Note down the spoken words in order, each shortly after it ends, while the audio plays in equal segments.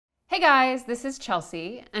Hey guys, this is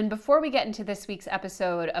Chelsea, and before we get into this week's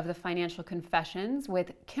episode of the Financial Confessions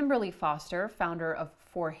with Kimberly Foster, founder of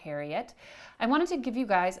For Harriet, I wanted to give you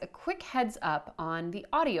guys a quick heads up on the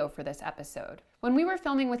audio for this episode. When we were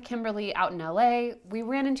filming with Kimberly out in LA, we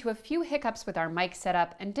ran into a few hiccups with our mic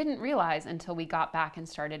setup and didn't realize until we got back and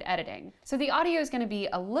started editing. So the audio is going to be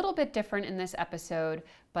a little bit different in this episode,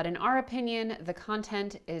 but in our opinion, the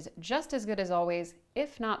content is just as good as always,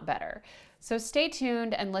 if not better. So stay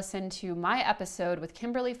tuned and listen to my episode with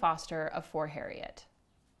Kimberly Foster of For Harriet.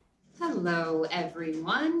 Hello,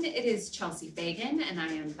 everyone. It is Chelsea Fagan, and I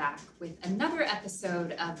am back with another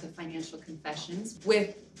episode of the Financial Confessions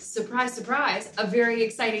with, surprise, surprise, a very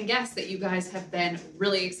exciting guest that you guys have been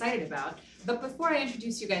really excited about. But before I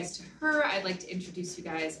introduce you guys to her, I'd like to introduce you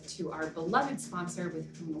guys to our beloved sponsor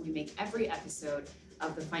with whom we make every episode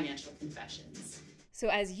of the Financial Confessions. So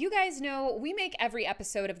as you guys know, we make every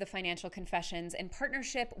episode of the Financial Confessions in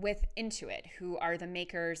partnership with Intuit, who are the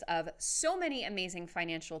makers of so many amazing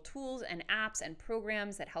financial tools and apps and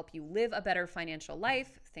programs that help you live a better financial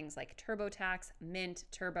life, things like TurboTax, Mint,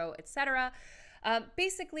 Turbo, etc.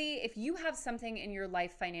 Basically, if you have something in your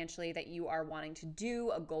life financially that you are wanting to do,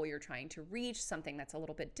 a goal you're trying to reach, something that's a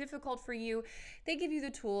little bit difficult for you, they give you the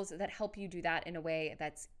tools that help you do that in a way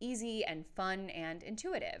that's easy and fun and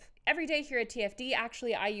intuitive. Every day here at TFD,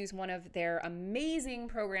 actually, I use one of their amazing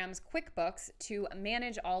programs, QuickBooks, to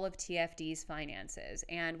manage all of TFD's finances.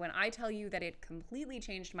 And when I tell you that it completely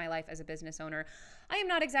changed my life as a business owner, I am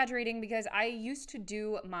not exaggerating, because I used to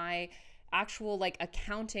do my actual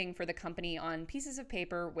accounting for the company on pieces of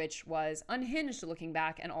paper, which was unhinged looking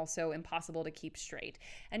back and also impossible to keep straight.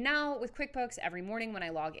 And now with QuickBooks, every morning when I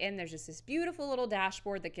log in, there's just this beautiful little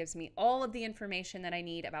dashboard that gives me all of the information that I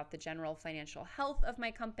need about the general financial health of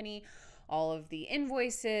my company, all of the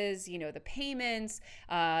invoices, the payments,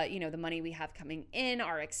 the money we have coming in,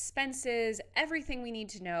 our expenses, everything we need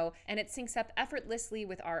to know, and it syncs up effortlessly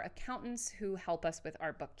with our accountants who help us with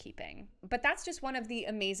our bookkeeping. But that's just one of the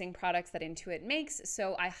amazing products that Intuit makes,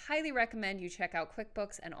 so I highly recommend you check out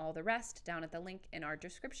QuickBooks and all the rest down at the link in our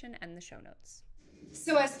description and the show notes.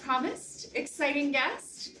 So as promised, exciting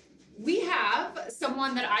guest. We have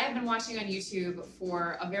someone that I have been watching on YouTube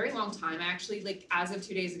for a very long time. I actually, as of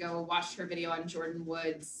 2 days ago, watched her video on Jordyn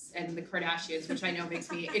Woods and the Kardashians, which I know makes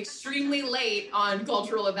me extremely late on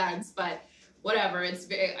cultural events, but whatever.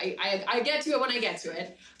 I get to it when I get to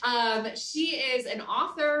it. She is an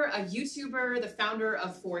author, a YouTuber, the founder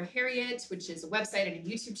of For Harriet, which is a website and a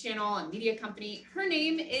YouTube channel and media company. Her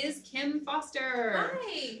name is Kim Foster.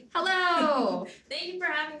 Hi. Hello. Thank you for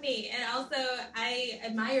having me. And also, I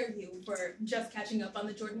admire you for just catching up on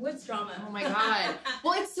the Jordyn Woods drama. Oh my God.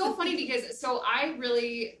 Well, it's so funny because, I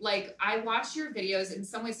really, I watch your videos in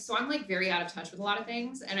some ways, so I'm very out of touch with a lot of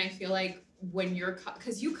things, and I feel like when you're,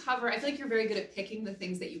 because you cover, I feel like you're very good at picking the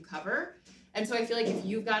things that you cover. And so I feel like if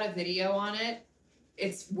you've got a video on it,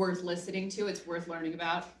 it's worth listening to, it's worth learning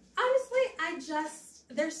about. Honestly,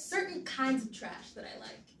 there's certain kinds of trash that I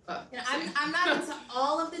like. I'm not into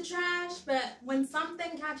all of the trash, but when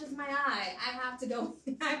something catches my eye, I have to go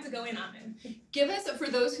in on it. Give us, for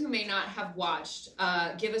those who may not have watched,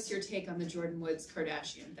 give us your take on the Jordyn Woods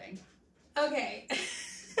Kardashian thing. Okay.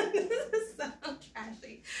 This is so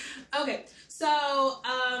trashy. Okay, so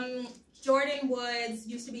Jordyn Woods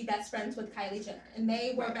used to be best friends with Kylie Jenner, and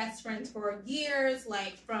they were best friends for years,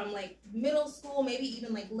 from middle school, maybe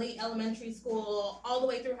even late elementary school, all the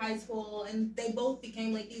way through high school, and they both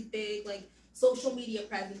became these big social media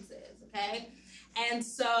presences. Okay, and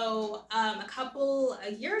so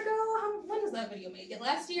a year ago, when was that video made?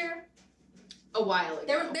 Last year? A while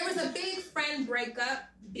ago. There was a big friend breakup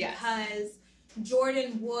because. Yes.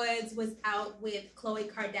 Jordyn Woods was out with Khloe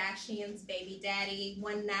Kardashian's baby daddy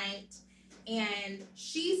one night, and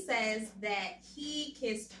she says that he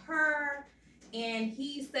kissed her, and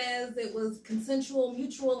he says it was consensual,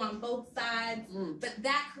 mutual on both sides, but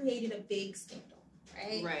that created a big scandal,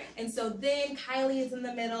 right? Right. And so then Kylie is in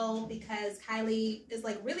the middle because Kylie is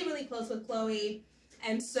really, really close with Khloe.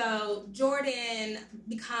 And so Jordyn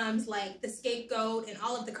becomes the scapegoat, and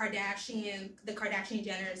all of the Kardashian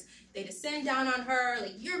Jenners, they descend down on her,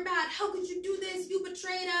 you're bad, how could you do this, you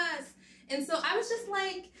betrayed us. And so I was just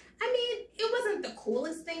it wasn't the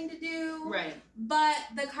coolest thing to do. Right. But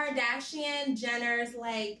the Kardashian Jenners,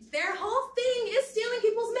 their whole thing is stealing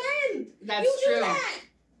people's men. That's you true. Do that.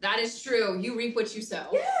 That is true. You reap what you sow.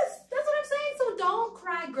 Yes, that's what I'm saying. So don't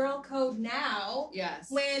cry girl code now. Yes.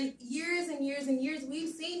 When years and years and years we've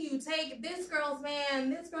seen you take this girl's man,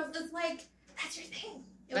 this girl's, it's that's your thing.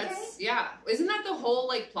 Okay? Isn't that the whole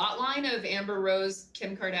like plot line of Amber Rose,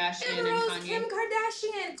 Kim Kardashian, Amber Rose, and Kanye? Kim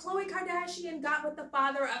Kardashian, Khloe Kardashian got with the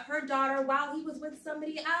father of her daughter while he was with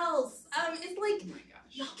somebody else. It's like, Oh my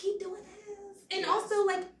gosh. y'all keep doing this. And also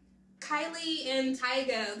like Kylie and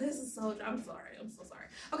Tyga. This is so, I'm sorry. I'm so sorry.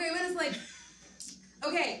 Okay, but it's like,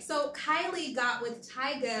 okay, so Kylie got with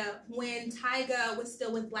Tyga when Tyga was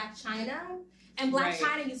still with Blac Chyna. And Blac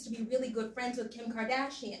Chyna used to be really good friends with Kim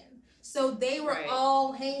Kardashian. So they were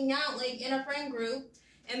all hanging out like in a friend group.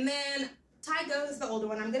 And then Tyga is the older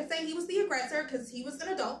one. I'm going to say he was the aggressor because he was an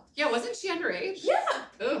adult. Yeah, wasn't she underage? Yeah.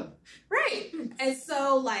 Oh. Right. And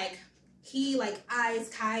so like he like eyes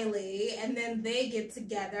Kylie and then they get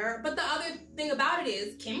together. But the other thing about it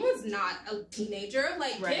is Kim was not a teenager.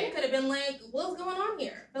 Like Kim could have been like, what's going on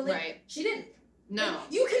here? But like she didn't. No. Like,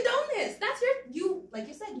 you condone this. That's you like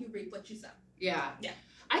you said, you reap what you sow. Yeah. Yeah.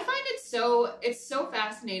 I find it's so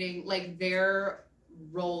fascinating, like their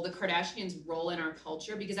role, the Kardashians' role in our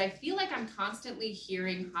culture, because I feel like I'm constantly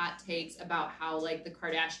hearing hot takes about how like the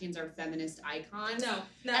Kardashians are feminist icons. No.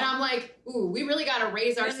 And I'm like, ooh, we really got to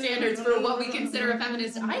raise our standards for what we consider a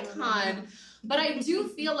feminist icon. But I do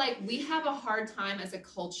feel like we have a hard time as a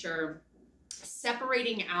culture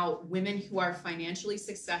separating out women who are financially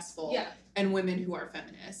successful and women who are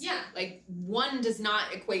feminists. Yeah. Like one does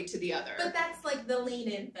not equate to the other. But that's like the lean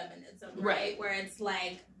in feminism, right? Where it's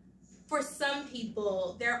like, for some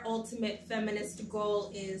people, their ultimate feminist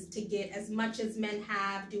goal is to get as much as men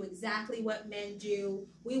have, do exactly what men do.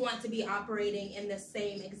 We want to be operating in the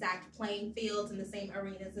same exact playing fields and the same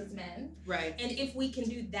arenas as men. Right. And if we can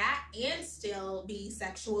do that and still be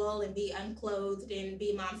sexual and be unclothed and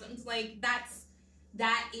be moms, like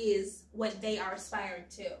that is what they are aspiring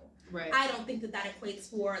to. Right. I don't think that equates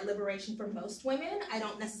for liberation for most women. I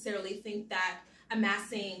don't necessarily think that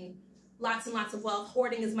amassing lots and lots of wealth,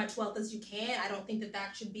 hoarding as much wealth as you can, I don't think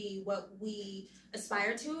that should be what we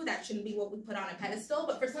aspire to. That shouldn't be what we put on a pedestal.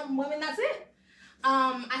 But for some women, that's it.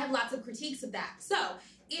 I have lots of critiques of that. So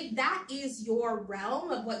if that is your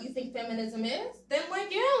realm of what you think feminism is, then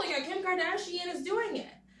like, yeah, like Kim Kardashian is doing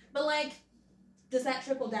it. But like, does that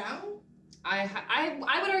trickle down? I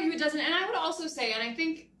would argue it doesn't. And I would also say, and I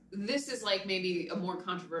think this is like maybe a more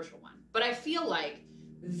controversial one, but I feel like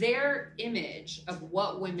their image of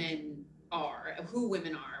what women are, of who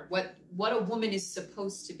women are, what a woman is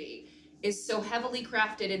supposed to be, is so heavily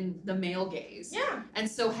crafted in the male gaze. Yeah. And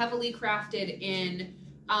so heavily crafted in,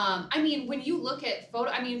 I mean, when you look at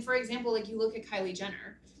for example, like you look at Kylie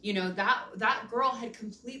Jenner, you know, that girl had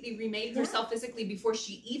completely remade herself physically before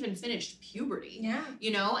she even finished puberty. Yeah.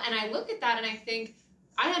 You know, and I look at that and I think,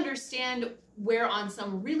 I understand where on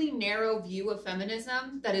some really narrow view of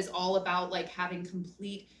feminism that is all about like having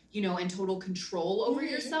complete, you know, and total control over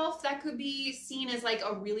yourself, that could be seen as like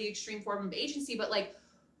a really extreme form of agency. But like,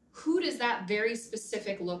 who does that very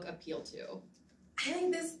specific look appeal to? I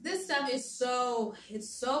think this stuff is so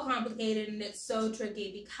complicated and it's so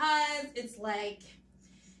tricky because it's like,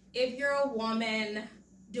 if you're a woman,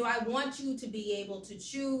 do I want you to be able to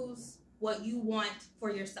choose what you want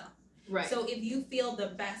for yourself? Right. So if you feel the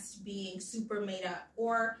best being super made up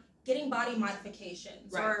or getting body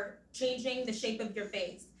modifications or changing the shape of your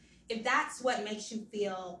face, if that's what makes you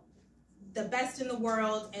feel the best in the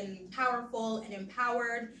world and powerful and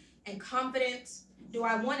empowered and confident, do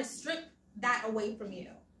I want to strip that away from you?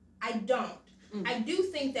 I don't. I do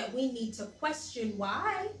think that we need to question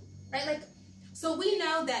why, right? Like, so we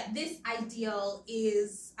know that this ideal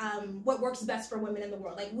is what works best for women in the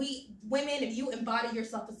world. Like women, if you embody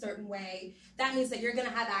yourself a certain way, that means that you're going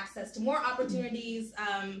to have access to more opportunities,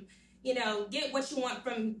 you know, get what you want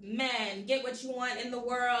from men, get what you want in the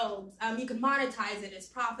world. You can monetize it, it's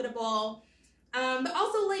profitable. But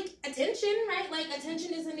also like attention, right? Like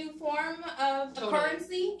attention is a new form of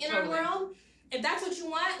currency in our world. If that's what you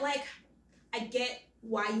want, like I get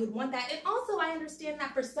why you would want that. And also I understand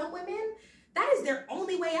that for some women, that is their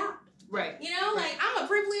only way out. Right. You know, like I'm a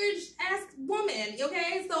privileged ass woman,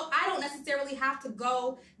 okay? So I don't necessarily have to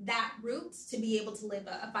go that route to be able to live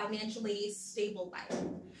a financially stable life.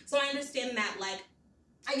 So I understand that, like,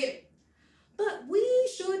 I get it. But we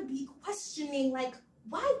should be questioning, like,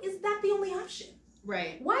 why is that the only option?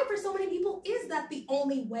 Right. Why for so many people is that the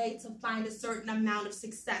only way to find a certain amount of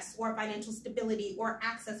success or financial stability or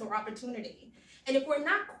access or opportunity? And if we're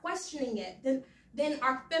not questioning it, then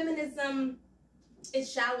our feminism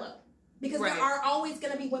is shallow. Because there are always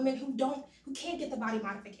going to be women who can't get the body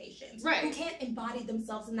modifications, who can't embody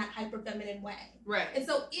themselves in that hyper feminine way. Right. And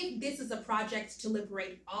so if this is a project to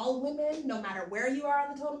liberate all women, no matter where you are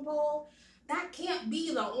on the totem pole, that can't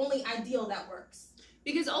be the only ideal that works.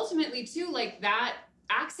 Because ultimately too, like that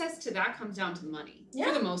access to that comes down to money Yeah.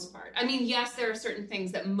 for the most part. I mean, yes, there are certain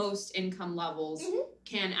things that most income levels Mhm.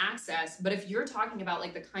 can access, but if you're talking about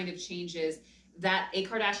like the kind of changes that a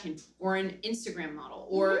Kardashian or an Instagram model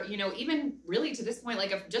or, you know, even really to this point,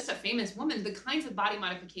 like just a famous woman, the kinds of body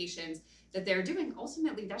modifications that they're doing,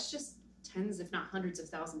 ultimately, that's just tens, if not hundreds of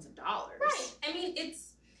thousands of dollars. Right. I mean,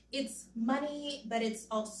 it's money, but it's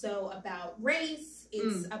also about race.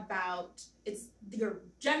 It's about your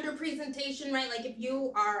gender presentation, right? Like if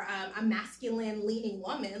you are a masculine leaning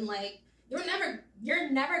woman, like you're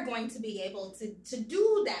never going to be able to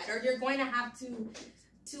do that, or you're going to have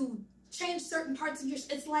to change certain parts of your.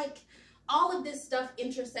 It's like all of this stuff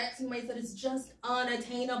intersects in ways that it's just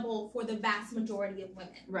unattainable for the vast majority of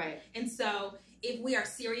women. Right. And so if we are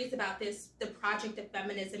serious about this, the project of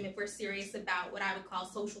feminism, if we're serious about what I would call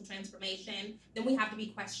social transformation, then we have to be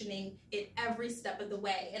questioning it every step of the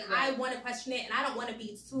way. And I want to question it, and I don't want to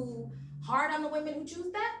be too hard on the women who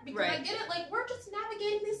choose that, because I get it, like, we're just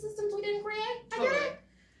navigating these systems we didn't create. I get it.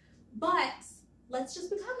 But let's just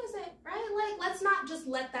be cognizant, right? Like, let's not just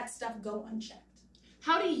let that stuff go unchecked.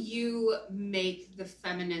 How do you make the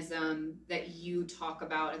feminism that you talk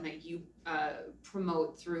about and that you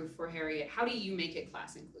promote through For Harriet, how do you make it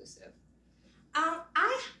class inclusive?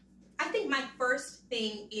 I think my first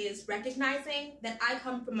thing is recognizing that I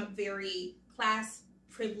come from a very class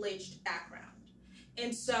privileged background.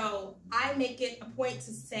 And so I make it a point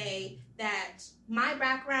to say that my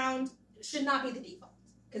background should not be the default,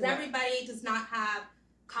 because everybody does not have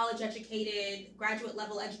college educated, graduate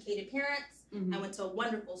level educated parents. I went to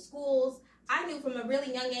wonderful schools. I knew from a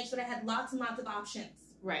really young age that I had lots and lots of options.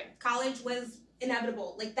 Right. College was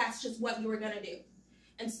inevitable. Like, that's just what you were going to do.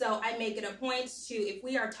 And so I make it a point to, if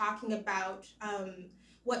we are talking about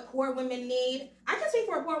what poor women need, I can speak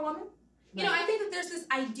for a poor woman. You know, I think that there's this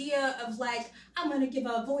idea of like, I'm going to give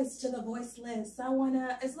a voice to the voiceless.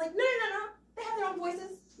 It's like, no. They have their own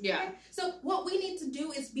voices. Yeah. Okay? So what we need to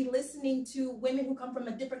do is be listening to women who come from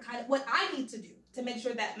a different kind of, what I need to do to make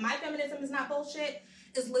sure that my feminism is not bullshit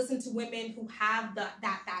is listen to women who have that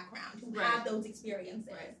background, who have those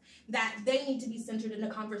experiences, that they need to be centered in a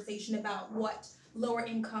conversation about what lower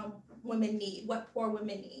income women need, what poor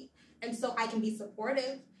women need. And so I can be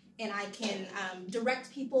supportive, and I can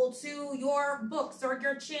direct people to your books or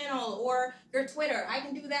your channel or your Twitter. I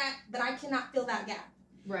can do that, but I cannot fill that gap.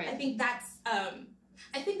 Right. I think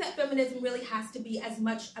I think that feminism really has to be as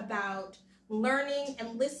much about learning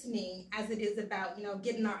and listening as it is about, you know,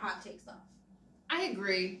 getting our hot takes off. I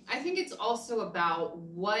agree. I think it's also about,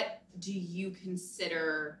 what do you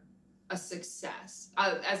consider a success?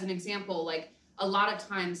 As an example, like, a lot of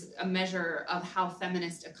times a measure of how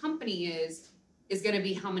feminist a company is going to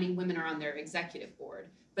be how many women are on their executive board.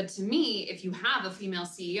 But to me, if you have a female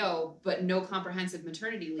CEO but no comprehensive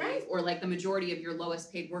maternity leave, or like the majority of your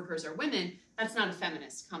lowest paid workers are women, that's not a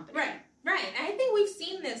feminist company. Right. And I think we've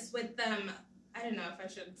seen this with I don't know if I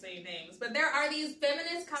should say names, but there are these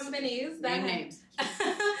feminist companies that Name names.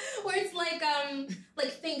 where it's like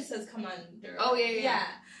Thinks has come under. Oh yeah.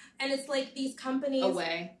 And it's like these companies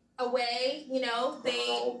away, you know,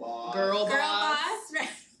 Girl boss.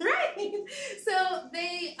 Right. So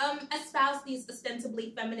they espouse these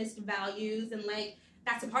ostensibly feminist values, and like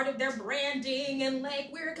that's a part of their branding, and like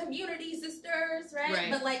we're community sisters, right?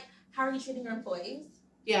 But like, how are you treating your employees?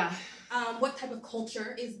 Yeah. What type of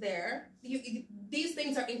culture is there? These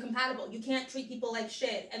things are incompatible. You can't treat people like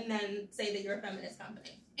shit and then say that you're a feminist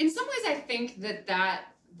company. In some ways, I think that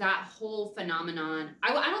whole phenomenon,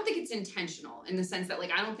 I don't think it's intentional, in the sense that,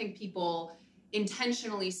 like, I don't think people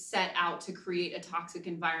intentionally set out to create a toxic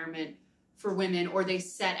environment for women, or they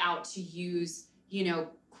set out to use, you know,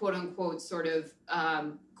 quote unquote, sort of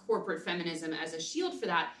corporate feminism as a shield for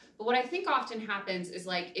that. But what I think often happens is,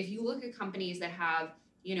 like, if you look at companies that have,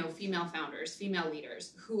 you know, female founders, female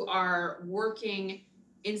leaders who are working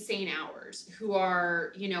insane hours, who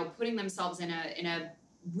are, you know, putting themselves in a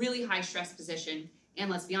really high stress position, and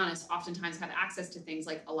let's be honest, oftentimes have access to things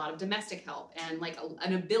like a lot of domestic help and like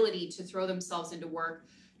an ability to throw themselves into work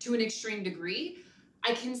to an extreme degree,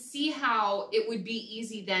 I can see how it would be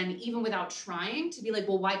easy then, even without trying, to be like,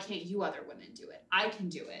 well, why can't you other women do it? I can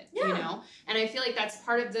do it, you know? And I feel like that's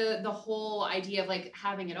part of the whole idea of, like,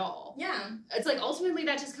 having it all. Yeah. It's like, ultimately,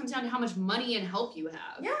 that just comes down to how much money and help you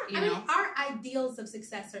have. Yeah. You I know? mean, our ideals of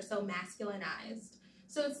success are so masculinized.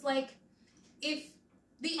 So it's like, if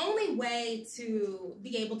the only way to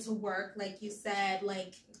be able to work, like you said,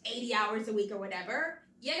 like 80 hours a week or whatever,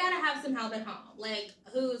 you gotta have some help at home. Like,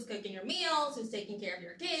 who's cooking your meals, who's taking care of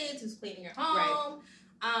your kids, who's cleaning your home.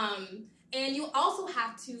 And you also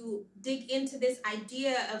have to dig into this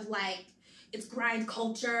idea of, like, it's grind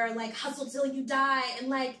culture, like hustle till you die, and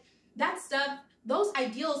like that stuff. Those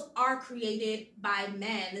ideals are created by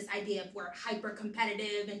men. This idea of we're hyper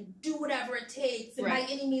competitive and do whatever it takes and by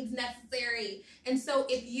any means necessary. And so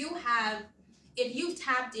if you've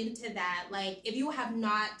tapped into that, like if you have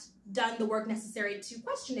not done the work necessary to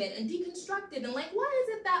question it and deconstruct it and like, why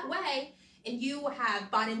is it that way? And you have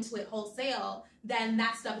bought into it wholesale, then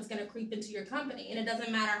that stuff is going to creep into your company. And it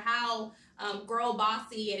doesn't matter how girl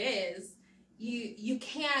bossy it is, you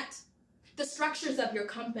can't. The structures of your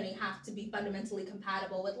company have to be fundamentally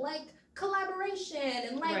compatible with like collaboration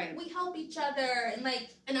and like we help each other and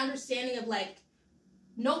like an understanding of like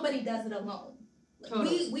nobody does it alone. Like,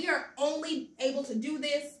 totally. We are only able to do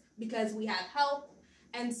this because we have help.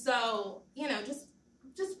 And so, you know, just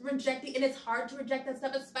rejecting, and it's hard to reject that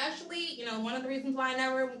stuff, especially, you know, one of the reasons why I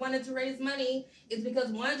never wanted to raise money is because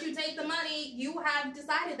once you take the money, you have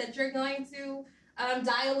decided that you're going to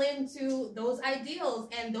dial into those ideals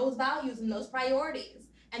and those values and those priorities.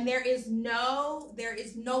 And there is no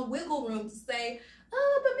wiggle room to say,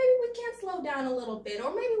 oh, but maybe we can slow down a little bit,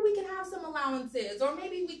 or maybe we can have some allowances, or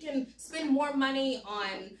maybe we can spend more money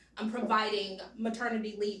on providing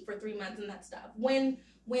maternity leave for 3 months and that stuff. When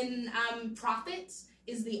profit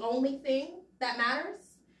is the only thing that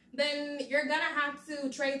matters, then you're gonna have to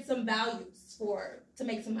trade some values to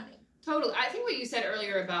make some money. Totally. I think what you said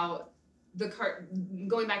earlier about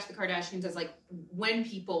going back to the Kardashians as like when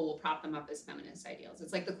people will prop them up as feminist ideals.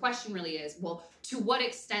 It's like the question really is, well, to what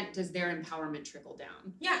extent does their empowerment trickle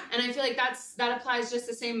down? Yeah. And I feel like that applies just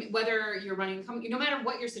the same whether you're running a company, no matter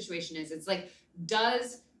what your situation is. It's like,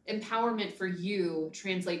 does empowerment for you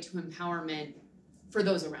translate to empowerment for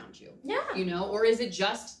those around you? Yeah. You know, or is it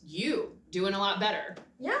just you doing a lot better?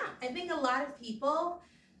 Yeah. I think a lot of people,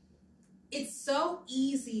 it's so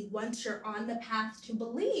easy once you're on the path to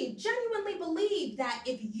genuinely believe that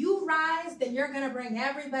if you rise, then you're going to bring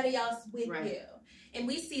everybody else with you. And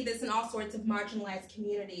we see this in all sorts of marginalized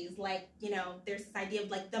communities. Like, you know, there's this idea of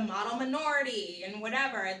like the model minority and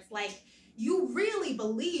whatever. It's like, you really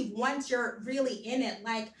believe once you're really in it,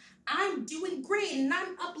 like, I'm doing great and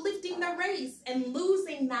I'm uplifting the race, and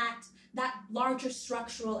losing that larger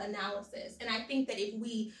structural analysis. And I think that if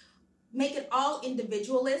we make it all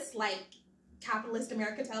individualist, like capitalist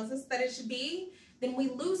America tells us that it should be, then we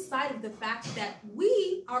lose sight of the fact that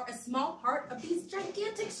we are a small part of these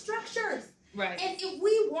gigantic structures. Right. And if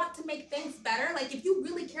we want to make things better, like if you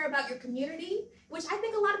really care about your community, which I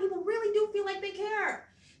think a lot of people really do feel like they care,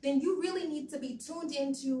 then you really need to be tuned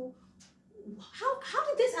into how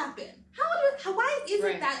did this happen? Why is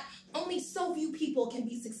it that only so few people can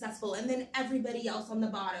be successful and then everybody else on the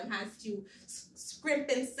bottom has to scrimp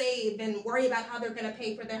and save and worry about how they're going to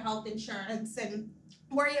pay for their health insurance and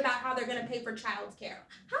worry about how they're going to pay for childcare?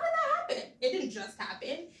 How did that happen? It didn't just happen.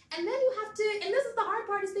 And then you have to, and this is the hard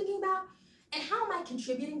part, is thinking about, and how am I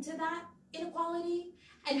contributing to that inequality?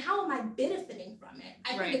 And how am I benefiting from it?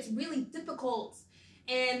 I think it's really difficult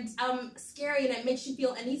and scary, and it makes you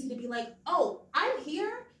feel uneasy to be like, oh, I'm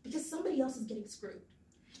here because somebody else is getting screwed.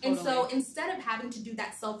 Totally. And so instead of having to do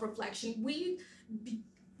that self-reflection, we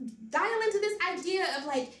dial into this idea of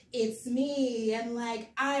like, it's me and like,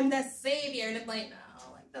 I'm the savior. And it's like,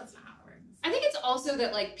 no, like that's not how it works. I think it's also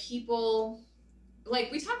that like people,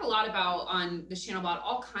 like we talk a lot about on this channel about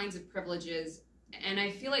all kinds of privileges. And I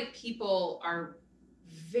feel like people are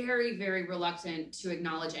very, very reluctant to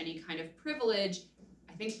acknowledge any kind of privilege.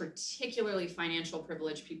 I think particularly financial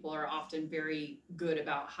privilege, people are often very good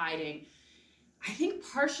about hiding. I think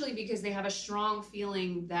partially because they have a strong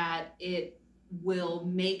feeling that it will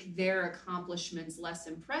make their accomplishments less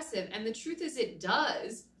impressive. And the truth is it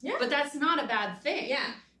does, but that's not a bad thing.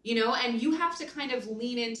 Yeah. You know, and you have to kind of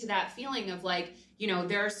lean into that feeling of like, you know,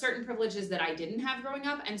 there are certain privileges that I didn't have growing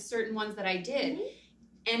up and certain ones that I did. Mm-hmm.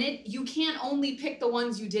 And you can't only pick the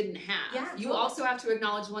ones you didn't have. Yeah, you also have to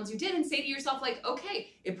acknowledge the ones you did and say to yourself, like,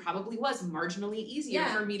 okay, it probably was marginally easier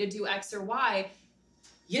for me to do X or Y.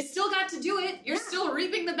 You still got to do it. You're still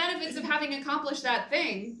reaping the benefits of having accomplished that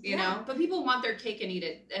thing, you know? But people want their cake and eat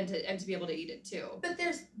it and to be able to eat it too. But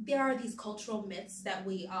there are these cultural myths that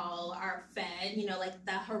we all are fed, you know, like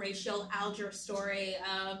the Horatio Alger story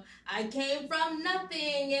of I came from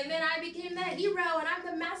nothing and then I became the hero and I'm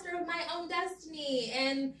the master of my own destiny.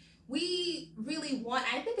 And we really want,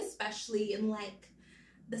 I think especially in like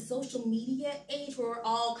the social media age where we're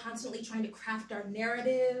all constantly trying to craft our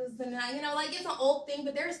narratives and, you know, like it's an old thing,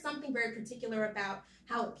 but there's something very particular about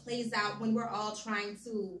how it plays out when we're all trying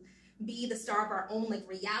to be the star of our own like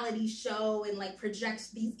reality show and like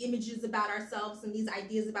project these images about ourselves and these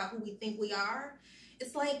ideas about who we think we are.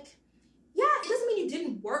 It's like, yeah, it doesn't mean you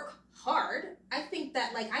didn't work hard. I think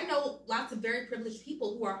that like I know lots of very privileged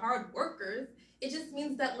people who are hard workers. It just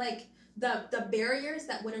means that like the barriers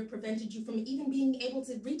that would have prevented you from even being able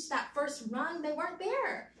to reach that first rung, they weren't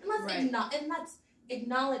there. And let's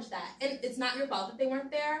acknowledge that. And it's not your fault that they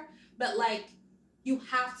weren't there, but like you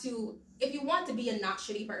have to, if you want to be a not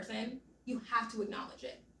shitty person, you have to acknowledge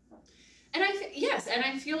it. And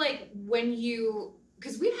I feel like when you,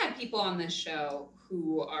 because we've had people on this show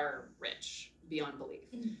who are rich beyond belief.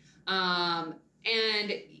 And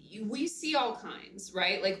we see all kinds,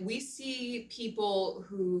 right? Like we see people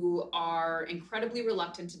who are incredibly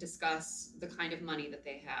reluctant to discuss the kind of money that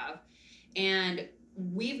they have. And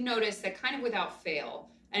we've noticed that kind of without fail,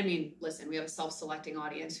 I mean, listen, we have a self-selecting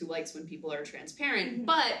audience who likes when people are transparent,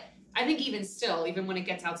 but I think even still, even when it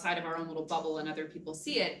gets outside of our own little bubble and other people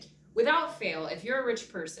see it, without fail, if you're a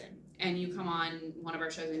rich person and you come on one of our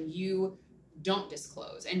shows and you don't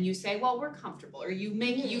disclose and you say, well, we're comfortable, or you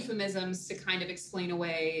make euphemisms to kind of explain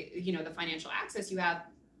away, you know, the financial access you have,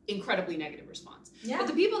 incredibly negative response. But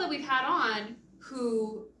the people that we've had on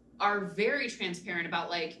who are very transparent about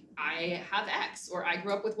like, I have X or I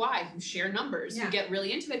grew up with Y, who share numbers, who get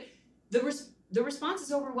really into it, the response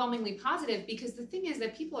is overwhelmingly positive, because the thing is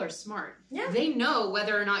that people are smart. They know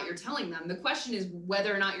whether or not you're telling them. The question is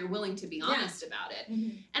whether or not you're willing to be honest about it.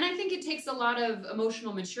 And I think it takes a lot of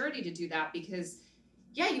emotional maturity to do that, because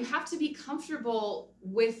you have to be comfortable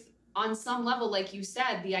with, on some level, like you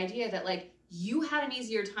said, the idea that like you had an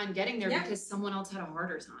easier time getting there because someone else had a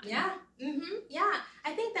harder time.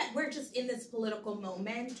 I think that we're just in this political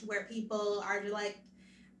moment where people are like,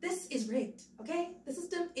 this is rigged, okay? The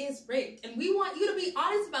system is rigged. And we want you to be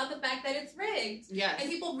honest about the fact that it's rigged. And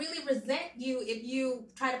people really resent you if you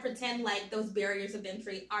try to pretend like those barriers of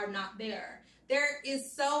entry are not there. There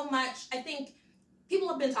is so much, I think, people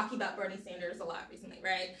have been talking about Bernie Sanders a lot recently,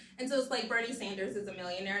 right? And so it's like Bernie Sanders is a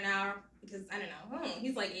millionaire now because, I don't know,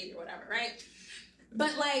 he's like 80 or whatever, right?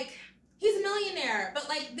 But like, he's a millionaire. But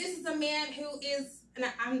like, this is a man who is,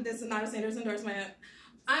 and this is not a Sanders endorsement,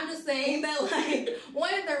 I'm just saying that, like,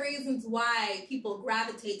 one of the reasons why people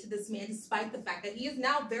gravitate to this man, despite the fact that he is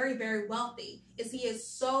now very, very wealthy, is he is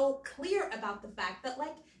so clear about the fact that,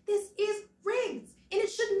 like, this is rigged. And it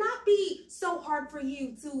should not be so hard for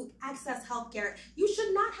you to access healthcare. You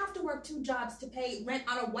should not have to work 2 jobs to pay rent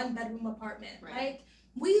on a 1-bedroom apartment. Like,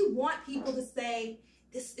 we want people to say,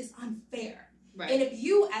 this is unfair. And if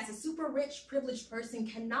you, as a super rich, privileged person,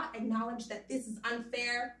 cannot acknowledge that this is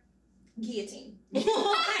unfair, guillotine. It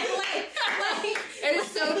is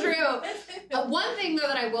so true. One thing though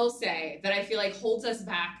that I will say that I feel like holds us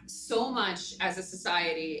back so much as a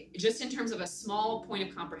society, just in terms of a small point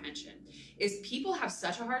of comprehension, is people have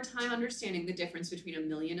such a hard time understanding the difference between $1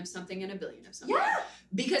 million of something and $1 billion of something.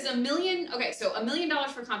 Because $1 million, okay, so $1 million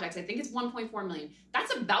for context, I think it's 1.4 million.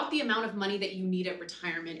 That's about the amount of money that you need at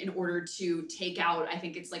retirement in order to take out, I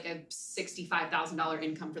think it's like a $65,000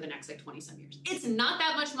 income for the next like 20 some years. It's not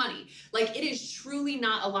that much money. Like, it is truly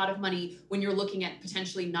not a lot of money when you're looking at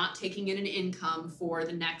potentially not taking in an income for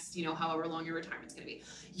the next, you know, however long your retirement's gonna be.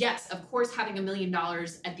 Yes, of course, having $1 million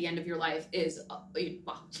at the end of your life is, at the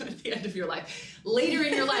end of your life, later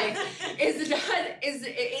in your life,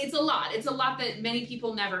 it's a lot. It's a lot that many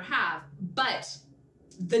people never have. But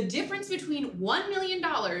the difference between $1 million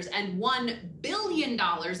and $1 billion,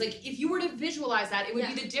 like if you were to visualize that, it would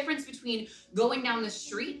be the difference between going down the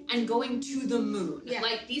street and going to the moon.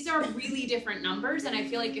 Like, these are really different numbers. And I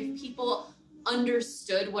feel like if people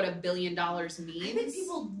understood what $1 billion means. I think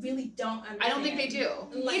people really don't understand. I don't think they do.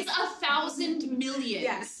 Like, it's 1,000 million.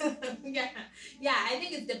 I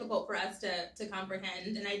think it's difficult for us to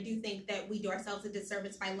comprehend, and I do think that we do ourselves a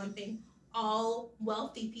disservice by lumping all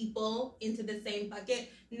wealthy people into the same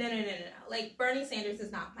bucket. No. Like, Bernie Sanders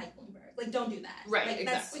is not Mike Bloomberg. Like, don't do that. Like,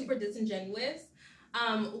 that's super disingenuous.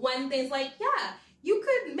 When things like, you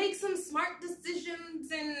could make some smart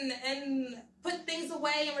decisions and put things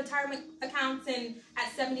away in retirement accounts, and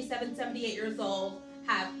at 77, 78 years old,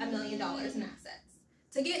 have $1 million in assets.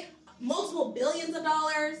 To get multiple billions of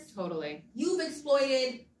dollars, you've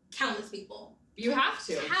exploited countless people. You have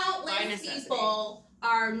to. Countless people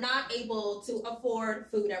are not able to afford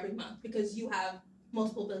food every month because you have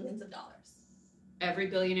multiple billions of dollars. Every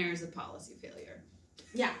billionaire is a policy failure.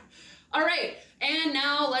 All right, and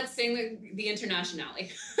now let's sing the internationale.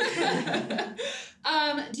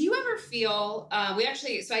 Do you ever feel,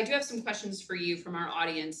 so I do have some questions for you from our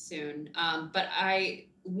audience soon, but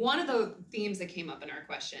one of the themes that came up in our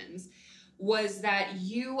questions was that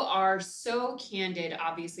you are so candid,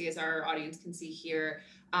 obviously, as our audience can see here,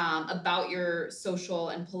 about your social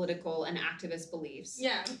and political and activist beliefs.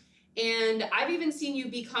 And I've even seen you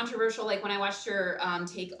be controversial. Like when I watched your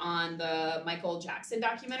take on the Michael Jackson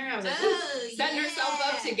documentary, I was like, setting herself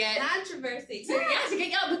up to get controversy.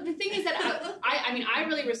 But the thing is that I mean, I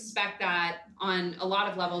really respect that on a lot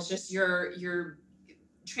of levels. Just your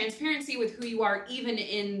transparency with who you are, even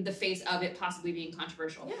in the face of it possibly being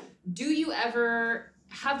controversial. Yeah.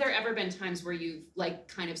 Have there ever been times where you've like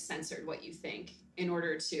kind of censored what you think in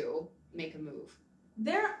order to make a move?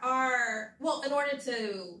 There are, well, in order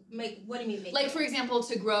to make, what do you mean? Like, for example,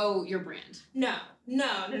 to grow your brand. No,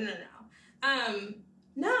 I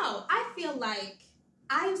feel like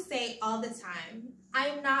I say all the time,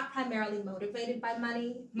 I'm not primarily motivated by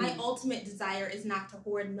money. My ultimate desire is not to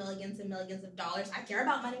hoard millions and millions of dollars. I care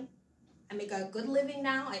about money. I make a good living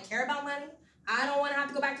now. I care about money. I don't want to have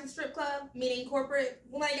to go back to the strip club, meaning corporate.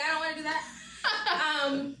 Like, I don't want to do that.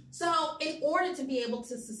 So in order to be able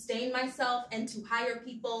to sustain myself and to hire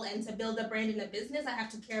people and to build a brand and a business, I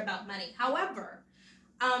have to care about money. However,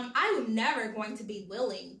 I'm never going to be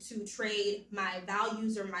willing to trade my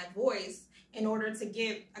values or my voice in order to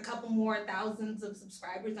get a couple more thousands of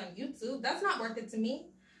subscribers on YouTube. That's not worth it to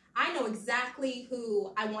me. I know exactly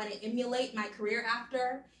who I want to emulate my career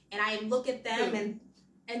after, and I look at them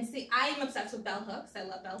and see. I am obsessed with bell hooks. I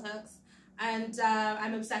love bell hooks. And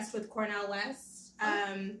I'm obsessed with Cornel West.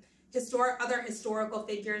 Other historical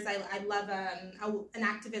figures. I love an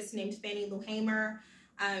activist named Fannie Lou Hamer.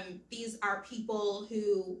 These are people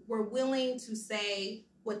who were willing to say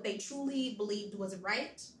what they truly believed was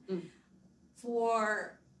right.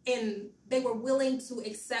 And they were willing to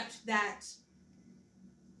accept that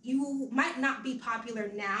you might not be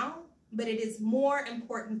popular now, but it is more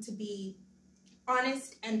important to be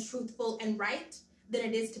honest and truthful and right than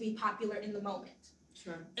it is to be popular in the moment.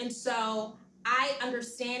 Sure. And so I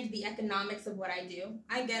understand the economics of what I do.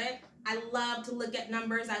 I get it. I love to look at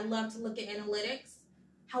numbers. I love to look at analytics.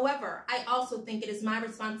 However, I also think it is my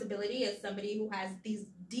responsibility as somebody who has these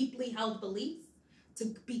deeply held beliefs to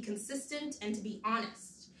be consistent and to be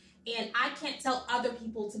honest. And I can't tell other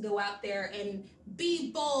people to go out there and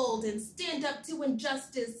be bold and stand up to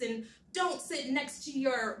injustice and don't sit next to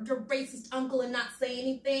your racist uncle and not say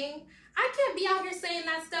anything. I can't be out here saying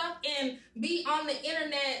that stuff and be on the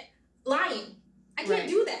internet lying. I can't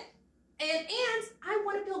do that. And I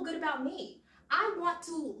want to feel good about me. I want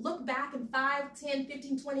to look back in 5, 10,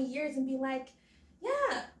 15, 20 years and be like,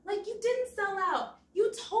 yeah, like you didn't sell out.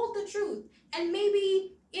 You told the truth. And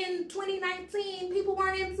maybe in 2019, people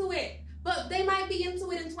weren't into it, but they might be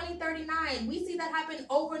into it in 2039. We see that happen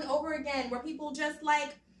over and over again where people just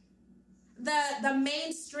like the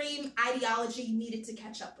mainstream ideology needed to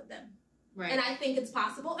catch up with them. Right. And I think it's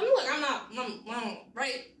possible. I mean, look, I'm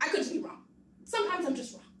right? I could just be wrong. Sometimes I'm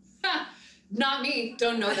just wrong. Not me.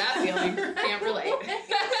 Don't know that feeling. Can't relate.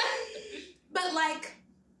 But like,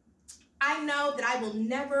 I know that I will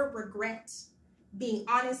never regret being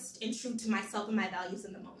honest and true to myself and my values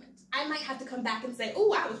in the moment. I might have to come back and say,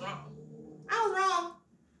 oh, I was wrong.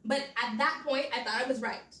 But at that point, I thought I was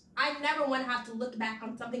right. I never want to have to look back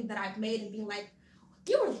on something that I've made and be like,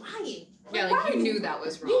 you were lying. Yeah, like you knew that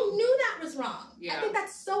was wrong. You knew that was wrong. Yeah. I think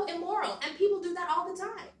that's so immoral. And people do that all the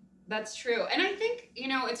time. That's true. And I think,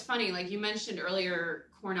 it's funny, like you mentioned earlier,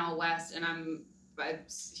 Cornel West, and I'm a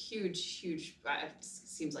huge, it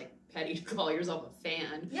seems like petty to call yourself a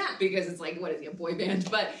fan. Yeah. Because it's like, what is he, a boy band?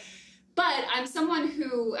 But I'm someone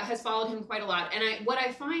who has followed him quite a lot. And what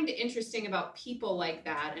I find interesting about people like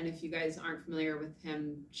that, and if you guys aren't familiar with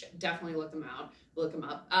him, definitely look him up.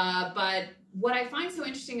 But what I find so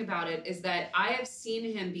interesting about it is that I have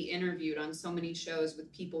seen him be interviewed on so many shows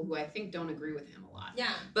with people who I think don't agree with him a lot.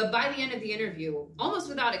 Yeah. But by the end of the interview, almost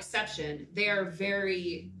without exception, they are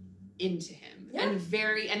very into him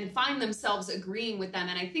and find themselves agreeing with them.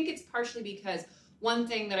 And I think it's partially because one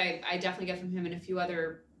thing that I definitely get from him and a few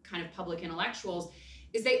other kind of public intellectuals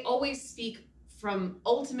is they always speak from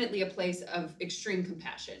ultimately a place of extreme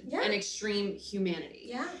compassion and extreme humanity.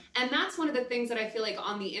 Yeah. And that's one of the things that I feel like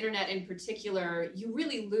on the internet in particular, you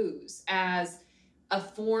really lose as a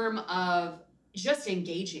form of just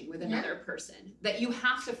engaging with another person. That you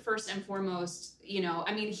have to first and foremost,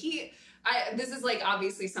 this is like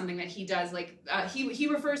obviously something that he does, like he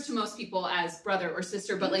refers to most people as brother or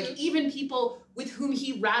sister, but like even people with whom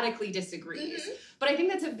he radically disagrees. But I think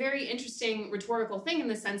that's a very interesting rhetorical thing in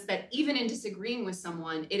the sense that even in disagreeing with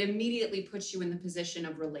someone, it immediately puts you in the position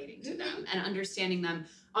of relating to them and understanding them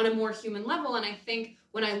on a more human level. And I think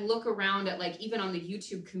when I look around at like even on the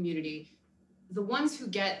YouTube community, the ones who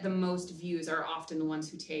get the most views are often the ones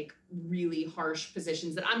who take really harsh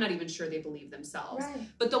positions that I'm not even sure they believe themselves. Right.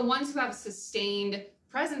 But the ones who have sustained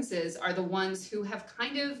presences are the ones who have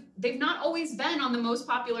they've not always been on the most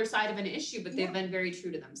popular side of an issue, but they've been very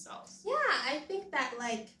true to themselves. Yeah, I think that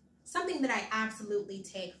like something that I absolutely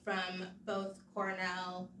take from both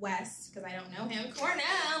Cornel West, because I don't know him, Cornel,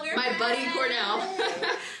 my buddy Cornel.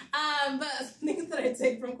 but things that I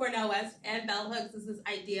take from Cornel West and Bell Hooks is this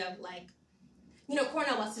idea of like, you know,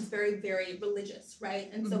 Cornel West is very, very religious,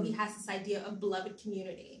 right? And so he has this idea of beloved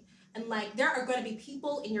community. And, like, there are going to be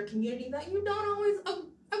people in your community that you don't always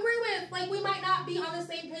agree with. Like, we might not be on the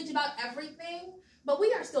same page about everything, but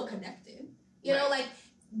we are still connected. You know, like,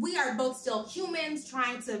 we are both still humans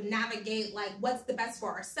trying to navigate, like, what's the best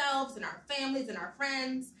for ourselves and our families and our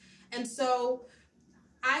friends. And so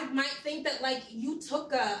I might think that, like, you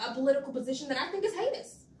took a political position that I think is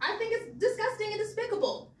heinous. I think it's disgusting and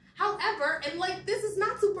despicable. However, and, like, this is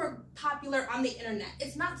not super popular on the internet.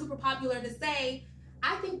 It's not super popular to say,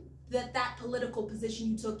 I think that political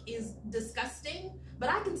position you took is disgusting, but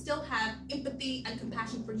I can still have empathy and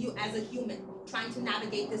compassion for you as a human trying to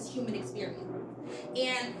navigate this human experience.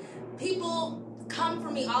 And people come for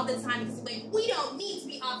me all the time because like, we don't need to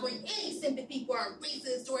be offering any sympathy for a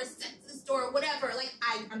racist or a sexist or whatever. Like,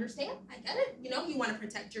 I understand, I get it. You know, you want to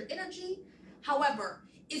protect your energy. However,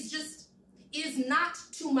 it is not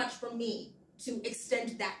too much for me to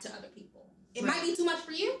extend that to other people. It might be too much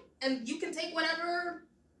for you, and you can take whatever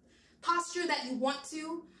posture that you want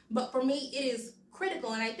to, but for me, it is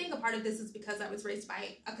critical, and I think a part of this is because I was raised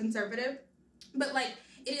by a conservative, but like,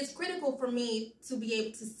 it is critical for me to be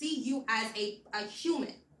able to see you as a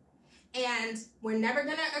human, and we're never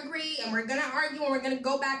gonna agree, and we're gonna argue, and we're gonna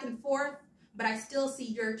go back and forth, but I still see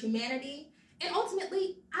your humanity, and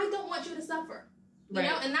ultimately, I don't want you to suffer, you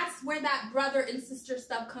know, and that's where that brother and sister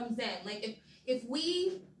stuff comes in. Like, if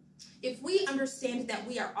we understand that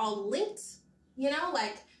we are all linked, you know,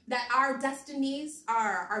 like, that our destinies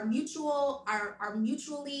are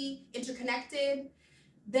mutually interconnected,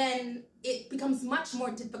 then it becomes much more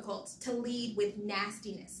difficult to lead with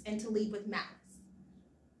nastiness and to lead with malice.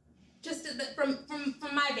 Just from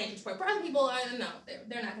my vantage point. For other people, I don't know,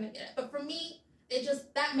 they're not going to get it. But for me,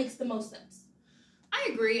 that makes the most sense. I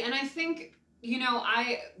agree, and I think, you know,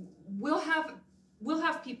 we'll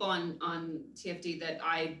have people on TFD that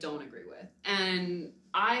I don't agree with, and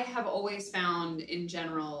I have always found in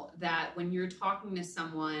general that when you're talking to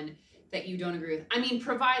someone that you don't agree with, I mean,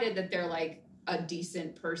 provided that they're like a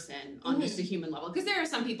decent person on just a human level, because there are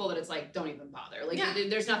some people that it's like, don't even bother, like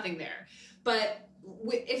there's nothing there. But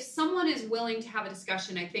if someone is willing to have a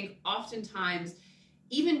discussion, I think oftentimes,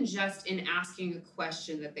 even just in asking a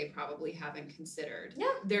question that they probably haven't considered,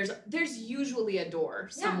 there's usually a door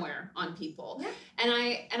somewhere on people. And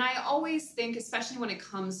I always think, especially when it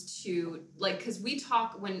comes to, like, because we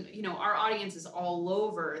talk, when, you know, our audience is all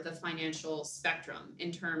over the financial spectrum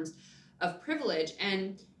in terms of privilege,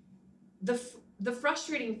 and the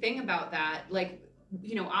frustrating thing about that, like,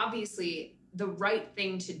 you know, obviously the right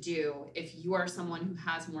thing to do if you are someone who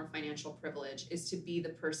has more financial privilege is to be the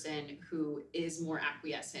person who is more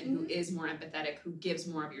acquiescent, who is more empathetic, who gives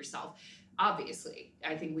more of yourself. Obviously,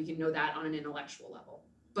 I think we can know that on an intellectual level.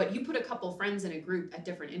 But you put a couple friends in a group at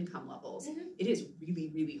different income levels, it is really,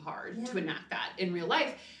 really hard to enact that in real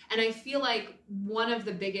life. And I feel like one of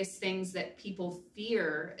the biggest things that people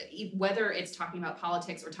fear, whether it's talking about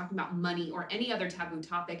politics or talking about money or any other taboo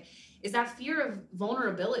topic, is that fear of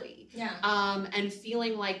vulnerability. And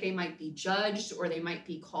feeling like they might be judged or they might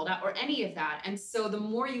be called out or any of that. And so the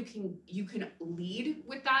more you can lead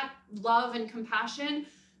with that love and compassion,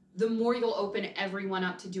 the more you'll open everyone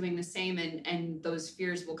up to doing the same, and those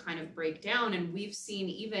fears will kind of break down. And we've seen,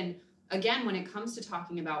 even again, when it comes to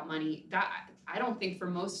talking about money, that I don't think for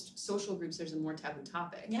most social groups there's a more taboo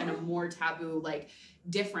topic and a more taboo like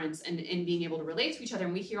difference in being able to relate to each other.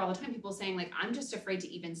 And we hear all the time people saying like, I'm just afraid to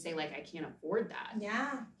even say like, I can't afford that.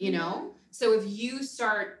 You know? So if you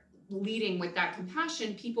start leading with that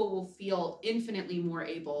compassion, people will feel infinitely more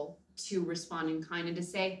able to respond in kind and to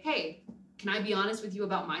say, hey, can I be honest with you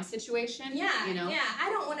about my situation? You know? I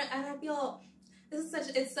don't want to, and I feel,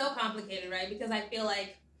 it's so complicated, right? Because I feel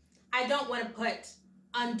like I don't want to put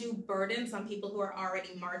undue burdens on people who are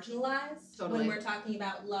already marginalized when we're talking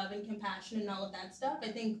about love and compassion and all of that stuff. I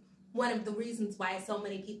think one of the reasons why so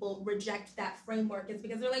many people reject that framework is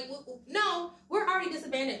because they're like, no, we're already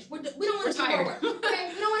disadvantaged. We don't want to do more work.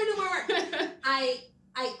 Okay? We don't want to do more work. I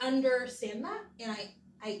understand that, and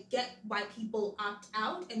I get why people opt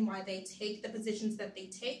out and why they take the positions that they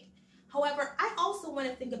take. However, I also want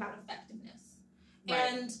to think about effectiveness.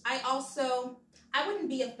 And I wouldn't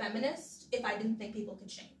be a feminist if I didn't think people could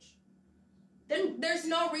change. Then there's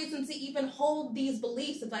no reason to even hold these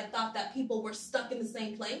beliefs if I thought that people were stuck in the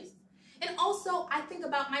same place. And also, I think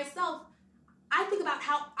about myself. I think about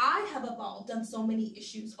how I have evolved on so many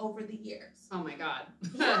issues over the years. Oh my God.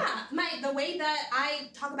 Yeah, the way that I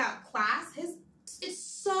talk about class is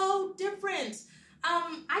so different.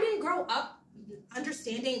 I didn't grow up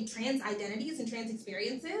understanding trans identities and trans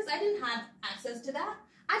experiences. I didn't have access to that.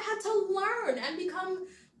 I've had to learn and become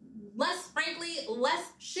less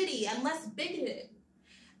shitty and less bigoted.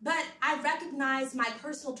 But I recognize my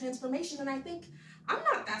personal transformation, and I think I'm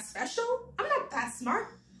not that special. I'm not that smart.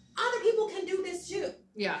 Other people can do this too.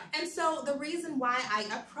 Yeah. And so the reason why I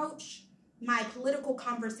approach my political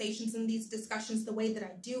conversations and these discussions the way that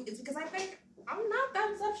I do is because I think I'm not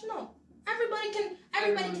that exceptional. Everybody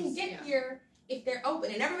can get here if they're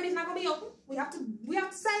open, and everybody's not gonna be open. We have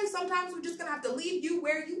to say sometimes we're just gonna have to leave you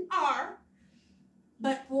where you are.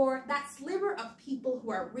 But for that sliver of people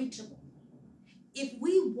who are reachable, if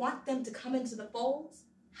we want them to come into the folds,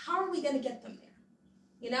 how are we gonna get them there?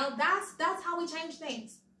 You know, that's how we change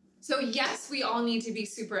things. So yes, we all need to be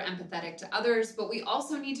super empathetic to others, but we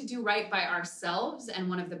also need to do right by ourselves. And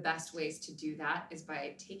one of the best ways to do that is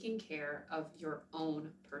by taking care of your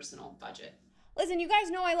own personal budget. Listen, you guys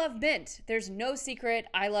know I love Mint. There's no secret.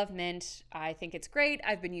 I love Mint. I think it's great.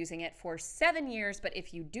 I've been using it for 7 years, but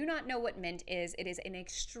if you do not know what Mint is, it is an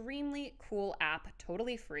extremely cool app,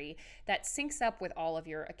 totally free, that syncs up with all of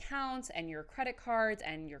your accounts and your credit cards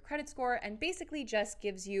and your credit score, and basically just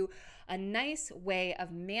gives you a nice way of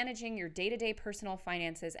managing your day-to-day personal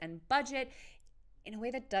finances and budget in a way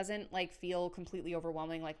that doesn't feel completely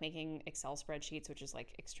overwhelming, like making Excel spreadsheets, which is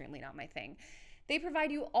extremely not my thing. They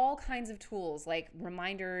provide you all kinds of tools like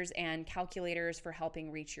reminders and calculators for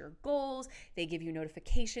helping reach your goals. They give you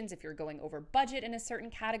notifications if you're going over budget in a certain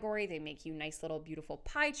category. They make you nice little beautiful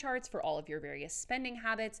pie charts for all of your various spending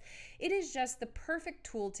habits. It is just the perfect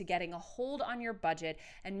tool to getting a hold on your budget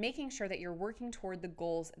and making sure that you're working toward the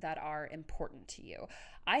goals that are important to you.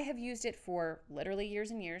 I have used it for literally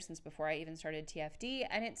years and years, since before I even started TFD,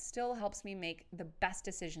 and it still helps me make the best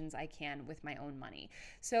decisions I can with my own money.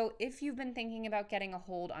 So if you've been thinking about getting a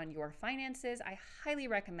hold on your finances, I highly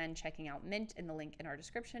recommend checking out Mint in the link in our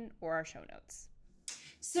description or our show notes.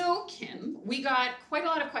 So Kim, we got quite a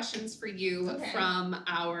lot of questions for you from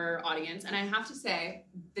our audience, and I have to say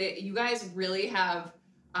that you guys really have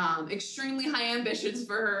extremely high ambitions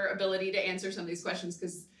for her ability to answer some of these questions,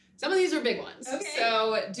 because some of these are big ones. Okay.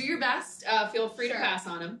 So do your best. Feel free to pass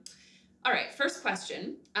on them. All right, first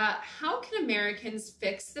question. How can Americans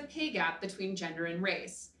fix the pay gap between gender and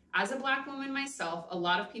race? As a Black woman myself, a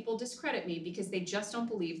lot of people discredit me because they just don't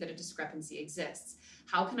believe that a discrepancy exists.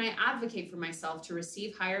 How can I advocate for myself to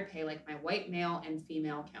receive higher pay like my white male and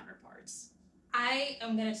female counterparts? I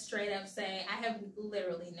am gonna straight up say I have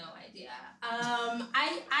literally no idea.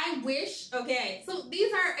 I wish. Okay, so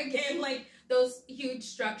these are again those huge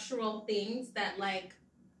structural things that I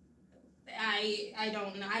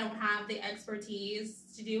don't know. I don't have the expertise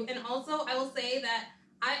to do. And also, I will say that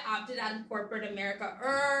I opted out of corporate America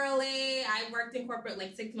early. I worked in corporate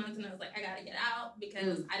 6 months, and I was like, I gotta get out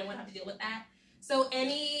because I don't want to have to deal with that. So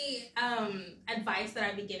any advice that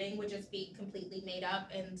I'd be giving would just be completely made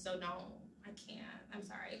up, and so no. I can't. I'm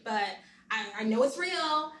sorry. But I know it's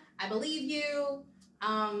real. I believe you.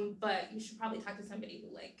 But you should probably talk to somebody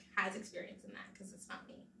who has experience in that, because it's not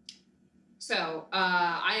me. So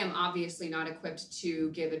I am obviously not equipped to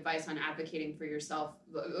give advice on advocating for yourself,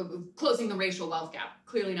 closing the racial wealth gap.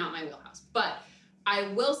 Clearly not my wheelhouse. But I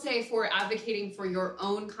will say, for advocating for your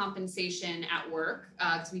own compensation at work,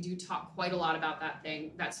 because we do talk quite a lot about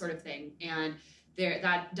that sort of thing. And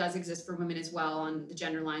that does exist for women as well on the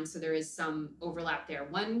gender line, so there is some overlap there.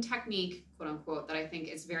 One technique, quote unquote, that I think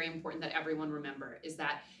is very important that everyone remember is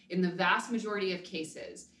that in the vast majority of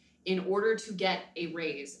cases, in order to get a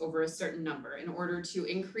raise over a certain number, in order to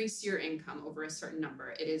increase your income over a certain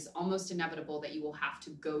number, it is almost inevitable that you will have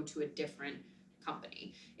to go to a different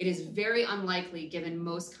company. It is very unlikely, given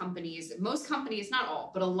most companies, not all,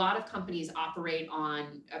 but a lot of companies operate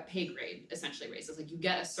on a pay grade, essentially raises. You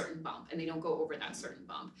get a certain bump and they don't go over that certain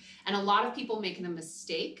bump. And a lot of people make the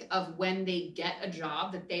mistake of, when they get a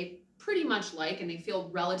job that they pretty much like and they feel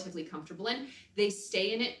relatively comfortable in, they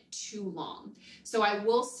stay in it too long. So I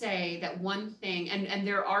will say that one thing, and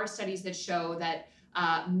there are studies that show that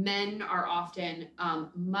men are often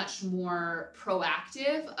much more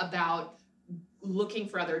proactive about looking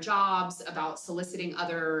for other jobs, about soliciting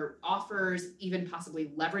other offers, even possibly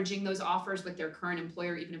leveraging those offers with their current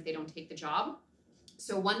employer, even if they don't take the job.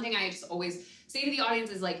 So one thing I just always say to the audience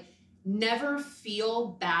is never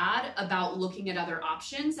feel bad about looking at other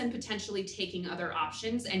options and potentially taking other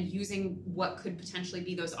options and using what could potentially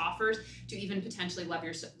be those offers to even potentially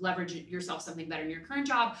leverage yourself something better in your current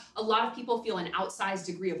job. A lot of people feel an outsized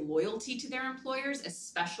degree of loyalty to their employers,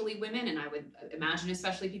 especially women, and I would imagine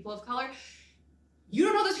especially people of color. You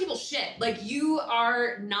don't know those people's shit. Like, you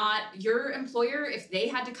are not your employer. If they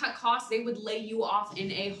had to cut costs, they would lay you off in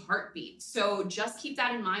a heartbeat. So just keep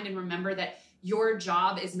that in mind and remember that your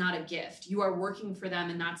job is not a gift. You are working for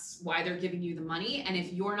them, and that's why they're giving you the money. And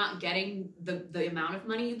if you're not getting the amount of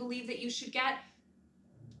money you believe that you should get,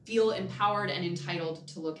 feel empowered and entitled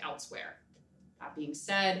to look elsewhere. That being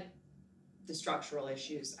said, the structural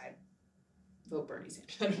issues, I vote Bernie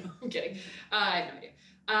Sanders. I don't know, I'm kidding. I have no idea.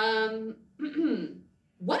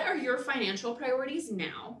 What are your financial priorities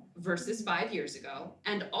now versus 5 years ago?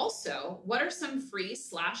 And also, what are some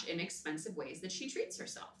free/inexpensive ways that she treats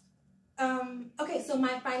herself? Okay, so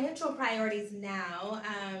my financial priorities now,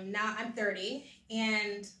 now I'm 30,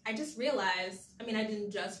 and I just realized, I mean, I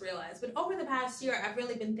didn't just realize, but over the past year, I've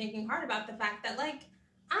really been thinking hard about the fact that, like,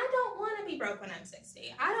 I don't want to be broke when I'm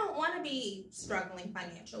 60. I don't want to be struggling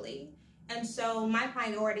financially. And so my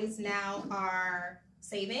priorities now are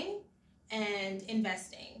saving and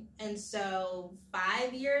investing. And so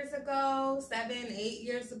 5 years ago, 7, 8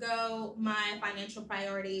 years ago, my financial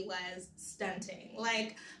priority was stunting.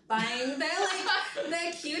 Like, buying the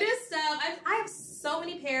cutest stuff. I have so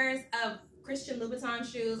many pairs of Christian Louboutin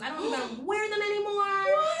shoes. I don't even wear them anymore.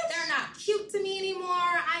 What? They're not cute to me anymore.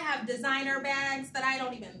 I have designer bags that I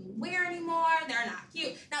don't even wear anymore. They're not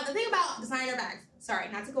cute. Now, the thing about designer bags, sorry,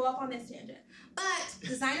 not to go off on this tangent, but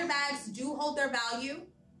designer bags do hold their value.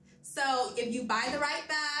 So if you buy the right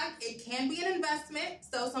bag, it can be an investment.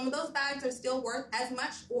 So some of those bags are still worth as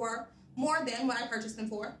much or more than what I purchased them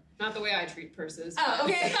for. Not the way I treat purses. Oh,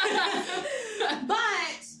 okay.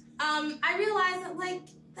 But I realized that, like,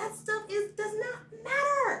 that stuff does not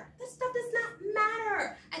matter. That stuff does not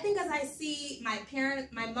matter. I think as I see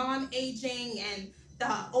my mom aging and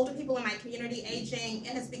the older people in my community aging,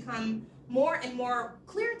 it has become more and more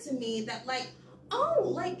clear to me that, like, oh,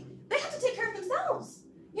 like, they have to take care of themselves.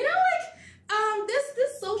 You know, like,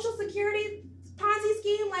 this Social Security Ponzi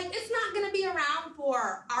scheme, like, it's not going to be around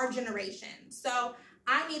for our generation. So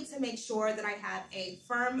I need to make sure that I have a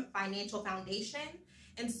firm financial foundation.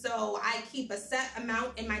 And so I keep a set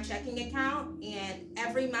amount in my checking account, and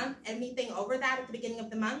every month, anything over that at the beginning of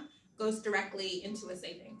the month goes directly into a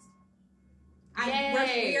savings.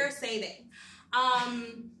 We are saving.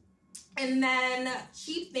 And then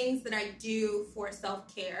cheap things that I do for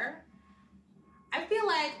self-care. I feel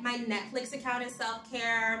like my Netflix account is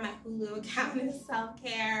self-care, my Hulu account is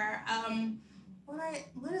self-care.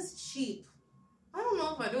 What is cheap? I don't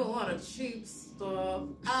know if I do a lot of cheap stuff.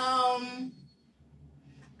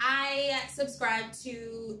 I subscribe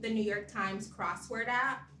to the New York Times crossword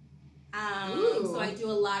app. So I do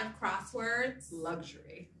a lot of crosswords.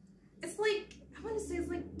 Luxury. It's like, I want to say it's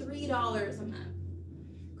like $3 a month.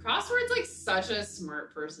 Crosswords like such a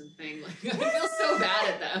smart person thing. Like, I feel so bad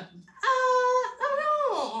at them. I don't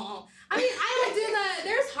know. I mean, I don't do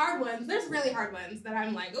there's hard ones. There's really hard ones that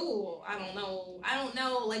I'm like, ooh, I don't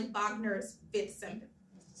know, like Wagner's Fifth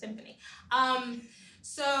Symphony.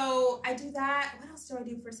 So I do that. What else do I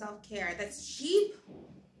do for self-care that's cheap?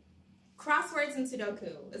 Crosswords and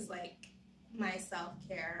Sudoku is like my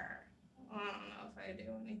self-care. I don't know if I do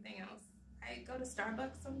anything else. I go to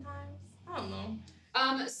Starbucks sometimes. I don't know.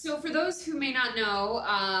 So for those who may not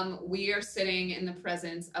know, we are sitting in the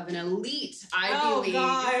presence of an elite Ivy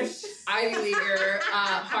Leaguer,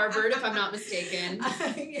 Harvard, if I'm not mistaken.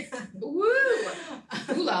 Yeah. Woo!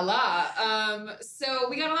 Ooh la la. So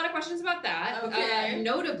we got a lot of questions about that. Okay.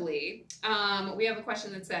 Notably, we have a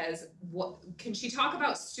question that says, "What can she talk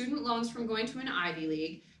about student loans from going to an Ivy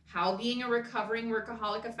League? How being a recovering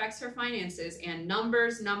workaholic affects her finances, and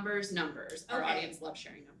numbers. Our audience loves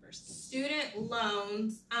sharing numbers." Student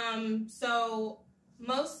loans. So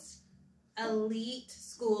most elite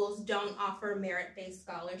schools don't offer merit-based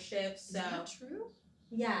scholarships. So, is that true?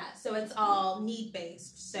 Yeah, so it's all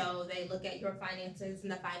need-based. So they look at your finances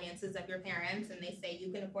and the finances of your parents, and they say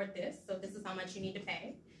you can afford this, so this is how much you need to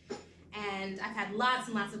pay. And I've had lots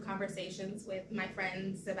and lots of conversations with my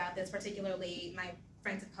friends about this, particularly my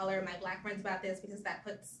friends of color, my Black friends, about this, because that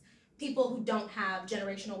puts people who don't have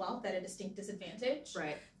generational wealth at a distinct disadvantage.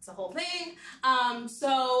 Right. It's a whole thing.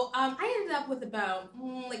 I ended up with about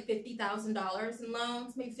like $50,000 in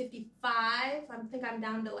loans, maybe 55. I think I'm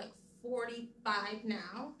down to like 45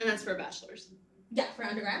 now. And that's for a bachelor's. Yeah, for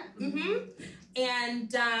undergrad. Mm-hmm. And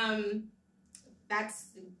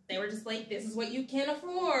they were just like, this is what you can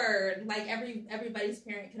afford. Like everybody's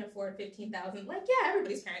parent can afford $15,000. Like, yeah,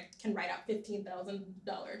 everybody's parent can write out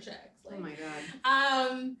 $15,000 checks. Like, oh my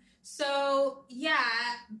God. So yeah,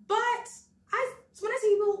 but when I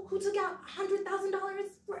see people who took out $100,000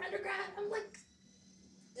 for undergrad, I'm like,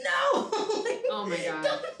 no. Like, oh my God.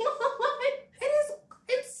 Come on. It is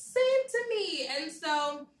insane to me.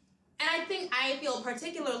 And I think I feel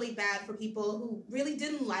particularly bad for people who really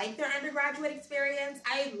didn't like their undergraduate experience.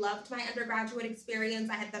 I loved my undergraduate experience.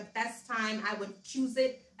 I had the best time. I would choose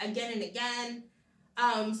it again and again.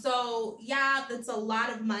 So yeah, it's a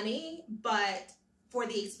lot of money, but for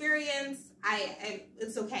the experience,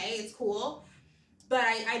 it's okay. It's cool. But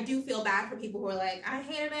I do feel bad for people who are like, I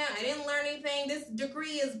hated it. I didn't learn anything. This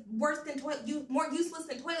degree is worse than more useless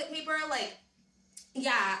than toilet paper. Like,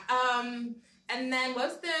 yeah. And then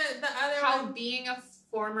what's the other How one? being a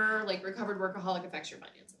former, like, recovered workaholic affects your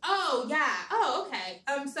finances. Oh, yeah. Oh, okay.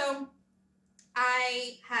 So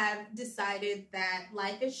I have decided that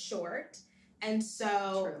life is short. And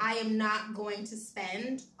so True. I am not going to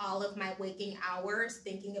spend all of my waking hours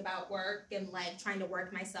thinking about work and like trying to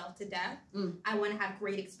work myself to death. I want to have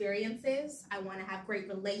great experiences. I want to have great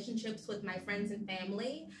relationships with my friends and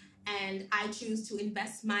family. And I choose to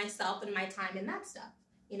invest myself and my time in that stuff.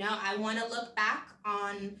 You know, I want to look back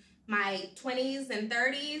on my 20s and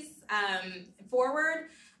 30s forward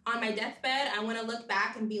on my deathbed. I want to look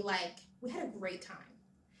back and be like, we had a great time.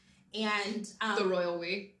 And the royal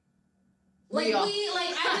we. We had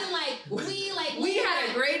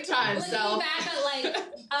a great time. Looking So back at like,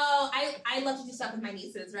 I love to do stuff with my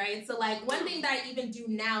nieces, right? So like one thing that I even do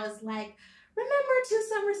now is like, remember 2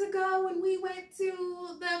 summers ago when we went to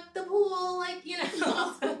the pool, like, you know,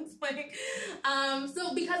 so it's like,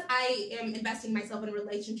 so because I am investing myself in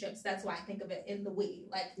relationships, that's why I think of it in the we,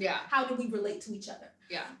 like, yeah, how do we relate to each other?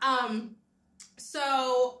 Yeah.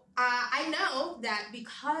 So I know that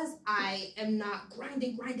because I am not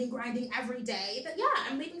grinding every day, that yeah,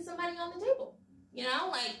 I'm leaving some money on the table. You know,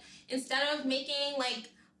 like instead of making like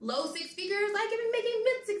low 6 figures, I could be making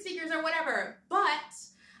mid 6 figures or whatever. But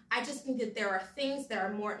I just think that there are things that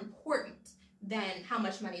are more important than how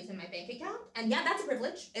much money is in my bank account. And yeah, that's a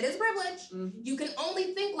privilege. It is a privilege. Mm-hmm. You can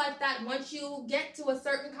only think like that once you get to a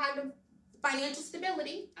certain kind of financial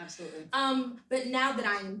stability. Absolutely. But now that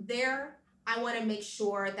I'm there, I want to make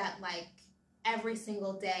sure that like every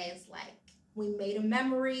single day is like we made a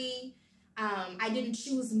memory. I didn't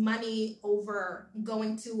choose money over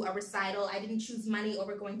going to a recital. I didn't choose money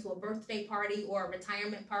over going to a birthday party or a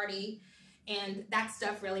retirement party. And that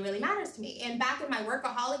stuff really, really matters to me. And back in my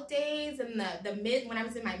workaholic days and when I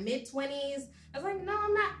was in my mid-20s, I was like, no,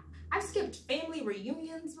 I'm not. I've skipped family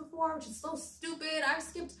reunions before, which is so stupid. I've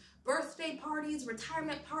skipped birthday parties,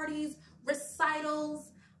 retirement parties, recitals.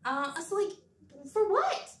 So like, for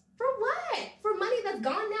what? For what? For money that's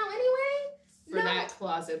gone now anyway? For that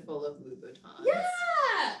closet full of Louboutins. Yeah,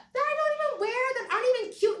 that I don't even wear, that aren't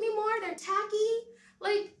even cute anymore. They're tacky.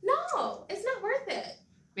 Like, no, it's not worth it.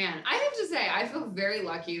 Man, I have to say, I feel very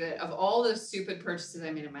lucky that of all the stupid purchases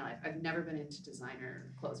I made in my life, I've never been into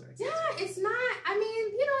designer clothes or accessories. Yeah, it's not. I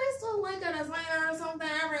mean, you know, I still like a designer or something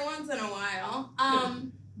every once in a while.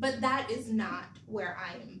 But that is not where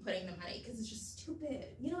I am putting the money because it's just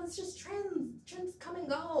stupid. You know, it's just trends. Trends come and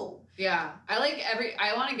go. Yeah, I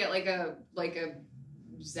want to get like a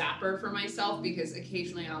zapper for myself because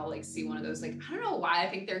occasionally I'll like see one of those, like, I don't know why I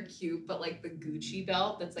think they're cute, but like the Gucci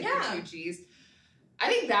belt that's like the 2 G's. I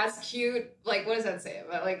think that's cute. Like, what does that say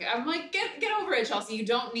about, like, I'm like, get over it, Chelsea. You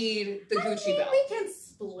don't need the Gucci belt. We can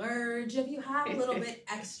splurge if you have a little bit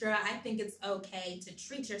extra. I think it's okay to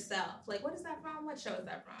treat yourself. Like, what is that from? What show is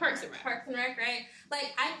that from? Parks and Rec. Parks and Rec, right?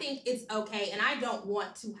 Like, I think it's okay, and I don't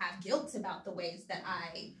want to have guilt about the ways that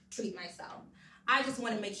I treat myself. I just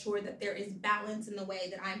want to make sure that there is balance in the way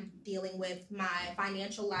that I'm dealing with my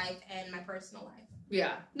financial life and my personal life.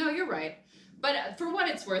 Yeah. No, you're right. But for what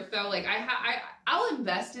it's worth, though, like I'll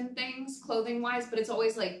invest in things clothing wise, but it's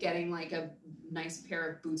always like getting like a nice pair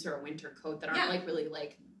of boots or a winter coat that aren't like really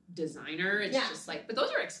like designer. It's just like, but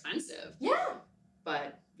those are expensive. Yeah.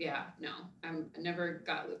 But yeah, no, I never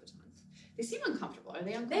got Louboutins. They seem uncomfortable. Are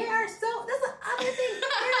they uncomfortable? They are so. That's the other thing.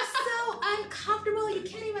 They're so uncomfortable. You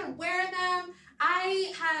can't even wear them.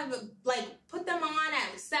 I have like put them on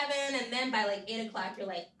at 7, and then by like 8 o'clock, you're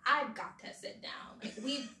like, I've got to sit down. Like,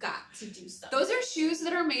 we've got to do something. Those are shoes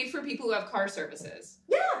that are made for people who have car services.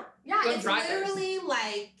 Yeah, yeah. Good It's drivers.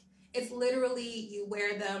 literally you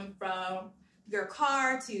wear them from your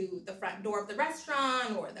car to the front door of the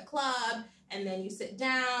restaurant or the club, and then you sit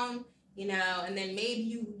down. You know, and then maybe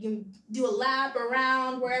you do a lap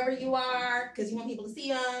around wherever you are because you want people to see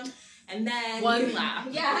them. and then one laugh.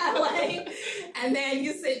 Yeah, like, and then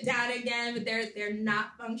you sit down again, but they're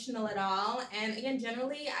not functional at all. And again,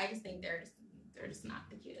 generally, I just think they're just not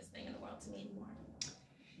the cutest thing in the world to me anymore.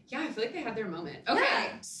 Yeah, I feel like they had their moment. Okay,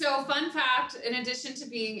 Yeah. so fun fact, in addition to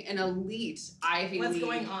being an elite Ivy What's League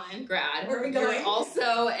going on? grad, Where are we going? you're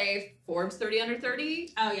also a Forbes 30 under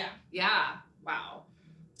 30. Oh, yeah. Yeah, wow.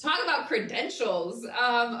 Talk about credentials.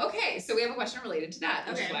 Okay, so we have a question related to that,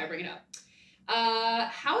 which is why I bring it up.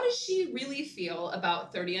 How does she really feel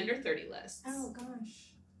about 30 under 30 lists? Oh,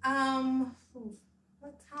 gosh. How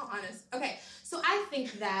honest? Okay, so I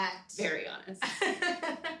think that... Very honest.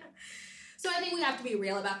 So I think we have to be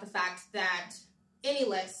real about the fact that any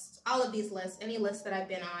list, all of these lists, any list that I've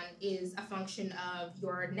been on is a function of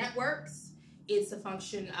your networks. It's a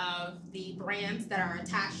function of the brands that are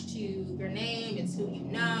attached to your name. It's who you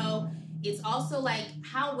know. It's also like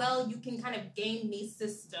how well you can kind of game these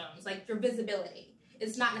systems, like your visibility.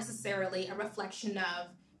 It's not necessarily a reflection of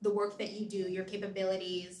the work that you do, your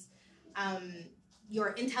capabilities,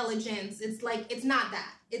 your intelligence. It's like, it's not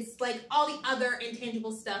that. It's like all the other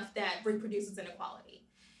intangible stuff that reproduces inequality.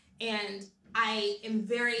 And I am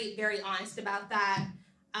very, very honest about that.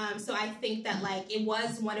 So I think that like it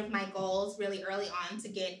was one of my goals really early on to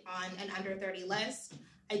get on an under 30 list.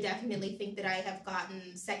 I definitely think that I have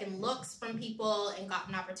gotten second looks from people and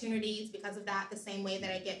gotten opportunities because of that, the same way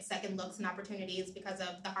that I get second looks and opportunities because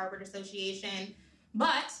of the Harvard Association.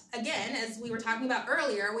 But again, as we were talking about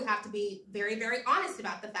earlier, we have to be very, very honest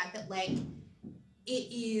about the fact that like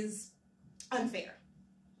it is unfair.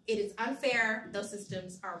 It is unfair. Those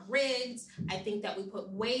systems are rigged. I think that we put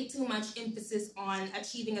way too much emphasis on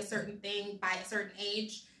achieving a certain thing by a certain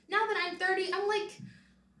age. Now that I'm 30, I'm like,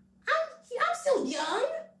 I'm still young.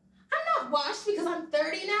 I'm not washed because I'm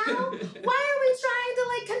 30 now. Why are we trying to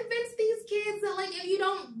like convince these kids that like if you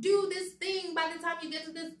don't do this thing by the time you get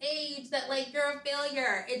to this age that like you're a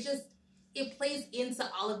failure? It plays into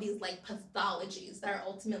all of these like pathologies that are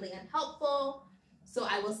ultimately unhelpful. So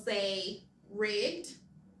I will say rigged,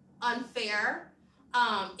 unfair.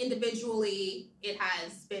 Individually, it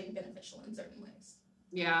has been beneficial in certain ways.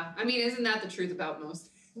 Yeah, I mean, isn't that the truth about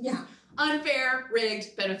most? Yeah. Unfair,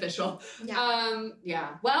 rigged, beneficial. Yeah.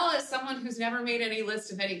 Yeah. Well, as someone who's never made any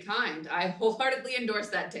list of any kind, I wholeheartedly endorse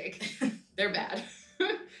that take. They're bad.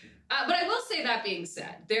 But I will say, that being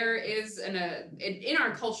said, there is in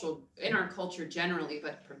our culture generally,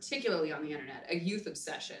 but particularly on the internet, a youth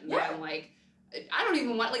obsession that I'm like, I don't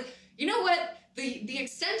even want, like, you know what? The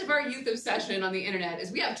extent of our youth obsession on the internet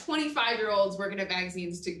is we have 25-year-olds working at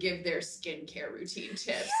magazines to give their skincare routine tips.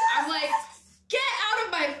 Yes! I'm like, get out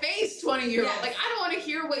of my face, 20-year-old. Yes. Like, I don't want to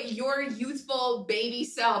hear what your youthful baby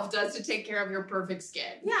self does to take care of your perfect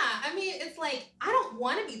skin. Yeah, I mean, it's like, I don't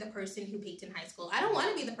want to be the person who peaked in high school. I don't want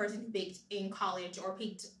to be the person who peaked in college or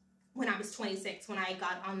peaked when I was 26 when I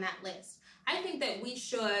got on that list. I think that we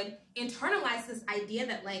should internalize this idea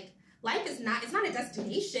that, like, life is not, it's not a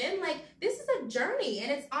destination. Like, this is a journey and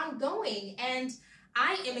it's ongoing. And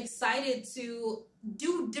I am excited to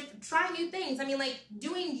try new things. I mean, like,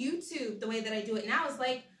 doing YouTube the way that I do it now is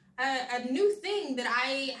like a new thing that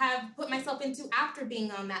I have put myself into after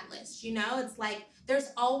being on that list. You know, it's like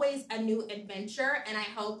there's always a new adventure. And I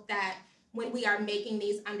hope that when we are making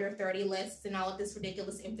these under 30 lists and all of this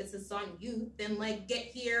ridiculous emphasis on youth and like get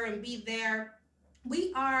here and be there,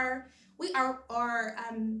 we are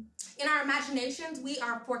in our imaginations, we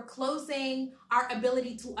are foreclosing our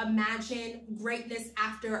ability to imagine greatness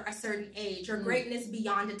after a certain age or greatness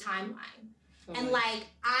beyond a timeline. Totally. And like,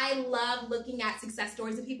 I love looking at success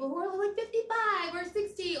stories of people who are like 55 or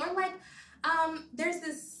 60 or like,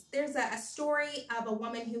 there's a story of a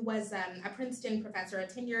woman who was a Princeton professor, a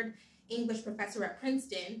tenured English professor at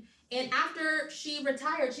Princeton. And after she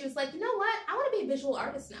retired, she was like, you know what? I want to be a visual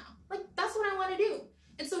artist now. Like, that's what I want to do.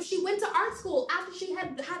 And so she went to art school after she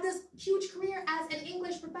had this huge career as an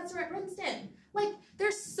English professor at Princeton. Like,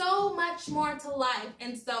 there's so much more to life.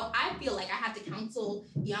 And so I feel like I have to counsel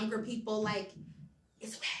younger people, like,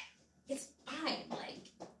 it's okay. It's fine. Like,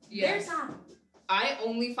 there's time. I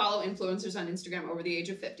only follow influencers on Instagram over the age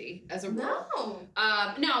of 50 as a rule. No.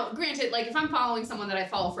 Now, granted, like, if I'm following someone that I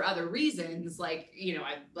follow for other reasons, like, you know,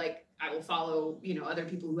 I will follow, you know, other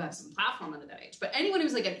people who have some platform under that age. But anyone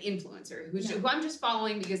who's like an influencer, who I'm just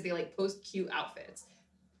following because they like post cute outfits,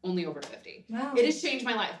 only over 50. Wow. It has changed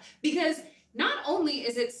my life. Because not only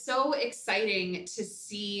is it so exciting to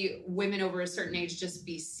see women over a certain age just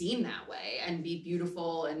be seen that way and be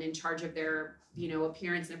beautiful and in charge of their, you know,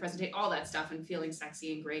 appearance and their presentation, all that stuff, and feeling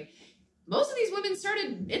sexy and great. Most of these women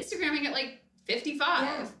started Instagramming at like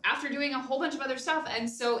 55 after doing a whole bunch of other stuff. And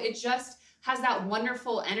so it just has that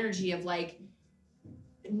wonderful energy of like,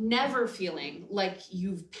 never feeling like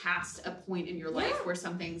you've passed a point in your life where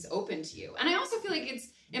something's open to you. And I also feel like it's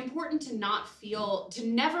important to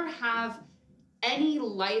never have any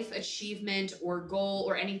life achievement or goal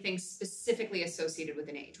or anything specifically associated with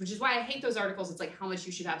an age, which is why I hate those articles. It's like how much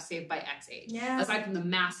you should have saved by X age. Yeah. Aside from the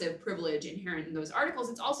massive privilege inherent in those articles,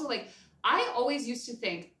 it's also like, I always used to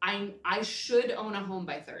think I should own a home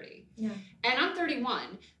by 30. Yeah. And I'm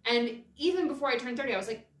 31. And even before I turned 30, I was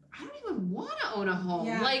like, I don't even want to own a home.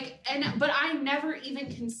 Yeah. But I never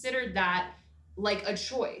even considered that like a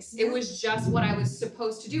choice. Yeah. It was just what I was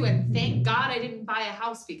supposed to do. And thank God I didn't buy a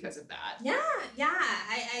house because of that. Yeah.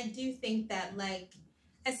 I do think that, like,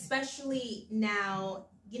 especially now,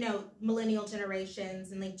 you know, millennial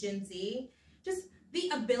generations and like Gen Z, just the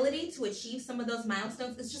ability to achieve some of those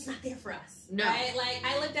milestones is just not there for us. No. Right? Like,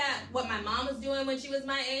 I looked at what my mom was doing when she was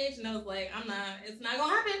my age, and I was like, it's not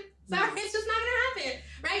gonna happen. Sorry, it's just not gonna happen,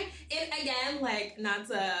 right? And again, like, not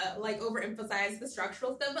to like overemphasize the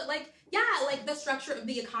structural stuff, but like, yeah, like the structure of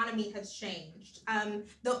the economy has changed.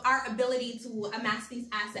 Our ability to amass these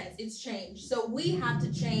assets, it's changed. So we have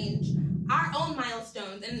to change our own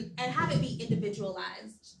milestones and have it be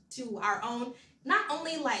individualized to our own, not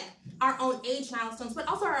only like our own age milestones, but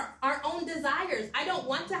also our own desires. I don't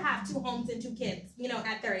want to have 2 homes and 2 kids, you know,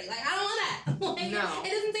 at 30. Like, I don't want that. Like, no. It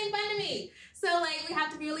doesn't seem fun to me. So, like, we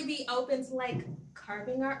have to really be open to, like,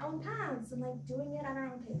 carving our own paths and, like, doing it at our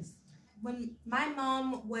own pace. When my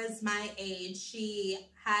mom was my age,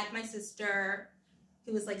 she had my sister,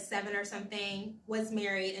 who was, like, 7 or something, was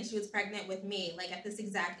married, and she was pregnant with me, like, at this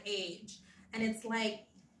exact age. And it's like,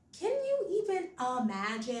 can you even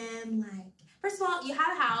imagine, like, first of all, you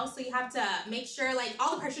have a house, so you have to make sure, like,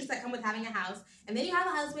 all the pressures that come with having a house, and then you have a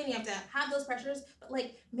husband, you have to have those pressures, but,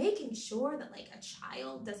 like, making sure that, like, a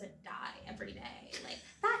child doesn't die every day, like,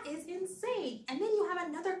 that is insane. And then you have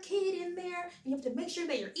another kid in there, and you have to make sure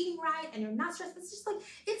that you're eating right, and you're not stressed. It's just, like,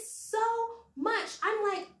 it's so much.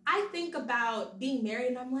 I'm like, I think about being married,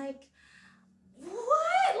 and I'm like,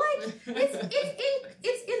 what? Like,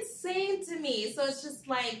 it's insane to me. So it's just,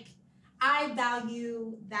 like, I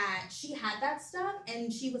value that she had that stuff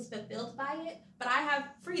and she was fulfilled by it, but I have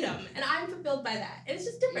freedom and I'm fulfilled by that. And it's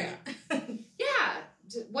just different. Yeah.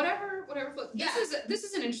 Whatever. This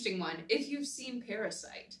is an interesting one. If you've seen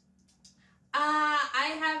Parasite.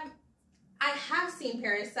 I have seen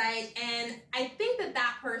Parasite, and I think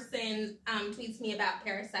that person tweets me about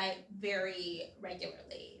Parasite very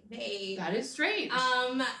regularly. That is strange.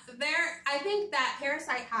 I think that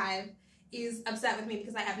Parasite Hive is upset with me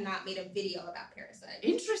because I have not made a video about Parasite.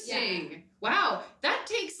 Interesting. Yeah. Wow. That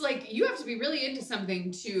takes, like, you have to be really into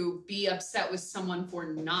something to be upset with someone for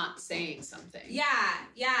not saying something. Yeah.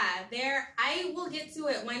 I will get to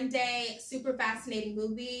it one day. Super fascinating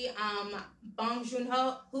movie. Bong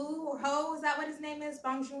Joon-ho. Is that what his name is?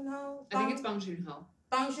 Bong Joon-ho? I think it's Bong Joon-ho.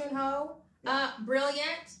 Bong Joon-ho. Yeah.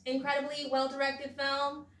 Brilliant. Incredibly well-directed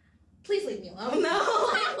film. Please leave me alone. No,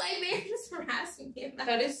 like they're just harassing me about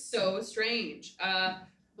that. Is so strange. Oh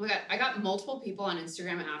my God, I got multiple people on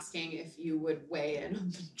Instagram asking if you would weigh in on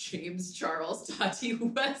the James Charles Tati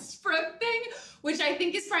Westbrook thing, which I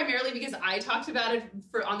think is primarily because I talked about it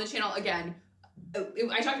on the channel again.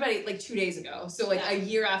 I talked about it like 2 days ago, so like a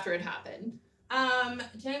year after it happened.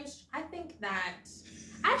 James, I think that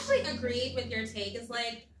I actually agreed with your take. Is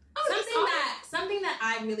like something that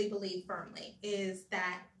I really believe firmly is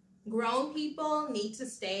that grown people need to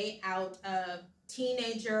stay out of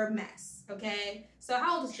teenager mess, okay? So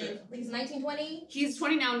how old is James? He's 19, 20? He's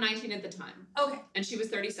 20 now, 19 at the time. Okay. And she was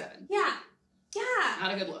 37. Yeah.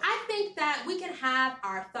 Not a good look. I think that we can have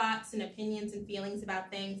our thoughts and opinions and feelings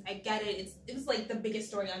about things. I get it. It was like the biggest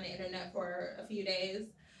story on the internet for a few days.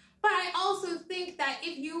 But I also think that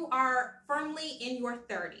if you are firmly in your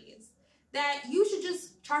 30s, that you should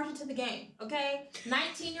just charge it to the game, okay?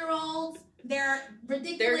 19-year-olds, they're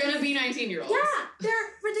ridiculous. They're gonna be 19-year-olds. Yeah,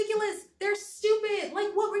 they're ridiculous. They're stupid. Like,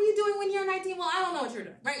 what were you doing when you were 19? Well, I don't know what you're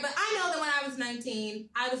doing, right? But I know that when I was 19,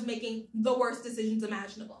 I was making the worst decisions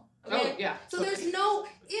imaginable, okay? Oh, yeah. So there's no,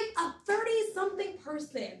 if a 30-something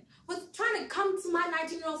person was trying to come to my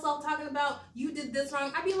 19-year-old self talking about, you did this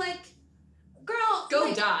wrong, I'd be like, girl, go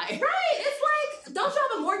like, die. Right? It's like, don't you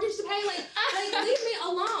have a mortgage to pay? Like leave me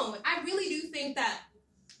alone. I really do think that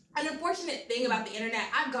an unfortunate thing about the internet,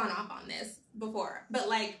 I've gone off on this before, but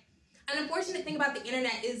like an unfortunate thing about the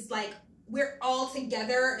internet is like we're all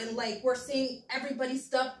together and like we're seeing everybody's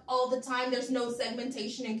stuff all the time. There's no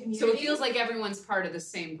segmentation in community. So it feels like everyone's part of the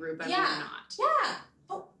same group and we're not. Yeah.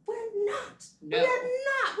 But we're not. No. We are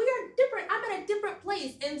not. We are different. I'm in a different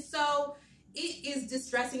place. And so it is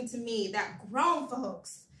distressing to me that grown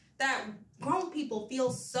folks, that grown people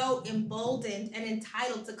feel so emboldened and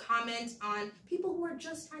entitled to comment on people who are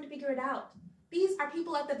just trying to figure it out. These are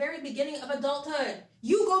people at the very beginning of adulthood.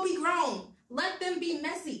 You go be grown. Let them be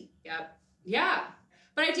messy. Yep. Yeah.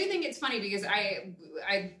 But I do think it's funny because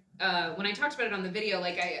when I talked about it on the video,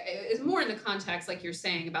 like it's more in the context, like you're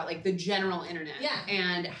saying, about like the general internet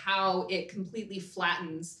and how it completely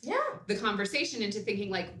flattens the conversation into thinking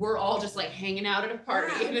like we're all just like hanging out at a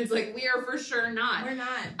party, and it's like we are for sure not. We're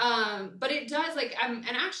not. But it does like, and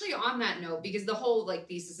actually on that note, because the whole like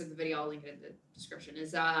thesis of the video, I'll link it in the description,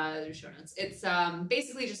 is show notes. It's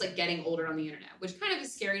basically just like getting older on the internet, which kind of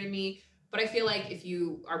is scary to me. But I feel like if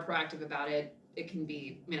you are proactive about it, it can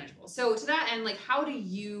be manageable. So to that end, like,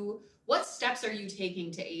 what steps are you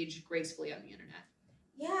taking to age gracefully on the internet?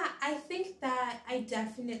 Yeah, I think that I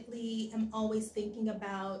definitely am always thinking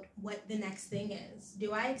about what the next thing is.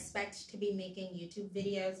 Do I expect to be making YouTube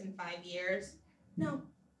videos in 5 years? No,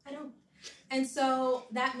 I don't. And so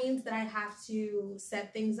that means that I have to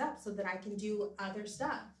set things up so that I can do other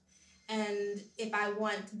stuff. And if I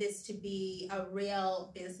want this to be a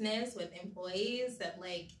real business with employees that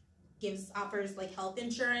like offers like health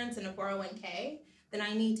insurance and a 401k, then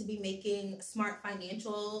I need to be making smart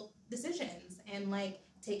financial decisions and like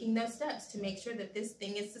taking those steps to make sure that this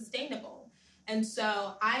thing is sustainable. And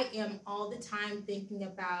so I am all the time thinking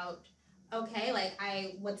about, okay, like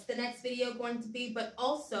what's the next video going to be, but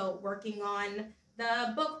also working on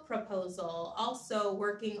the book proposal, also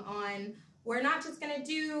working on, we're not just going to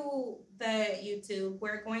do the YouTube,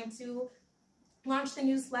 we're going to launch the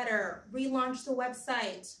newsletter, relaunch the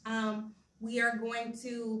website. We are going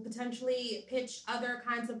to potentially pitch other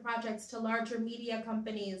kinds of projects to larger media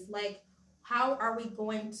companies. Like, how are we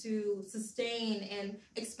going to sustain and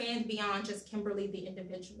expand beyond just Kimberly the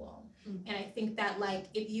individual? Mm-hmm. And I think that like,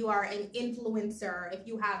 if you are an influencer, if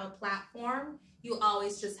you have a platform, you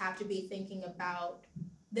always just have to be thinking about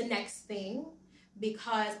the next thing.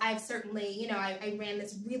 Because I've certainly, I ran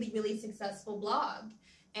this really, really successful blog.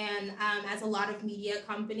 And as a lot of media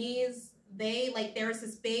companies, there's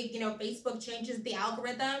this big, Facebook changes the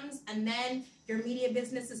algorithms, and then your media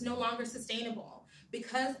business is no longer sustainable.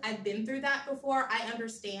 Because I've been through that before, I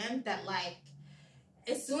understand that like,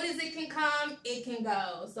 as soon as it can come, it can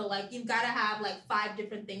go. So like, you've got to have like 5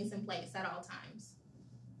 different things in place at all times.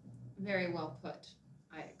 Very well put.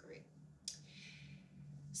 I agree.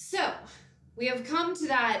 So, we have come to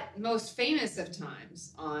that most famous of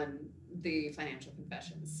times on the Financial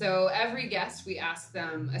Confessions. So every guest, we ask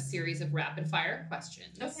them a series of rapid fire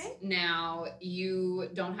questions. Okay. Now, you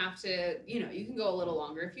don't have to, you can go a little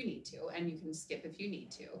longer if you need to, and you can skip if you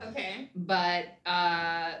need to. Okay. But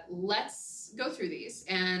let's go through these,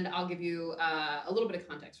 and I'll give you a little bit of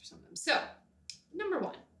context for some of them. So, number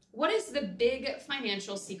 1, what is the big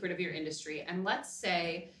financial secret of your industry? And let's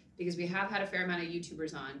say, because we have had a fair amount of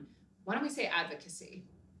YouTubers on, why don't we say advocacy?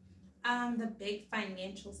 The big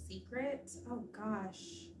financial secret? Oh,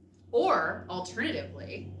 gosh. Or,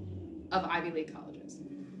 alternatively, of Ivy League colleges.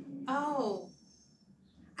 Oh.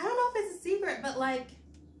 I don't know if it's a secret, but, like,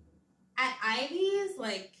 at Ivy's,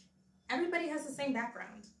 like, everybody has the same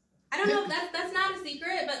background. I don't know if that's not a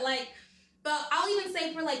secret, but I'll even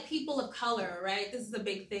say for, like, people of color, right? This is a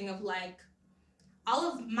big thing of, like,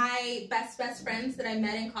 all of my best friends that I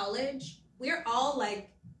met in college, we're all, like,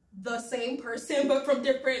 the same person, but from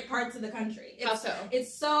different parts of the country. How so?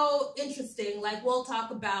 It's so interesting. Like, we'll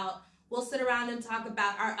sit around and talk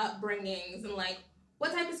about our upbringings and, like,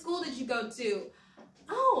 what type of school did you go to?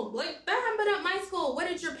 Oh, like, that happened at my school. What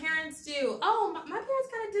did your parents do? Oh, my parents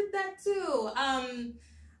kind of did that too.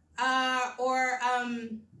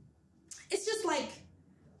 It's just like,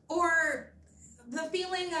 or the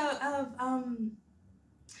feeling of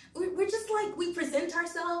we're just like, we present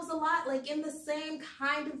ourselves a lot like in the same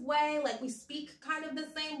kind of way, like we speak kind of the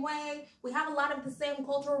same way, we have a lot of the same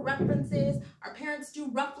cultural references, our parents do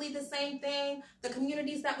roughly the same thing, the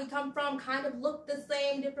communities that we come from kind of look the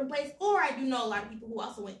same, different place. Or I do know a lot of people who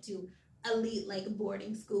also went to elite like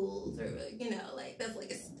boarding schools, or like that's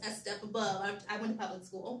like a step above. I went to public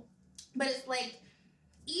school, but it's like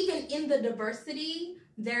even in the diversity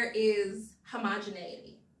there is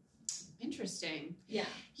homogeneity. Interesting. Yeah.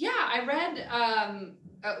 Yeah, I read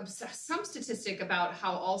some statistic about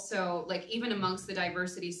how also, like, even amongst the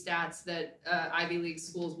diversity stats that Ivy League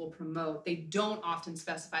schools will promote, they don't often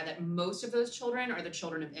specify that most of those children are the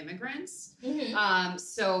children of immigrants. Mm-hmm.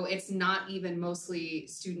 So it's not even mostly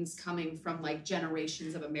students coming from, like,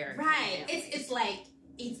 generations of American Right. families.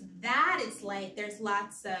 It's like there's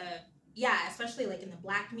lots of, yeah, especially like in the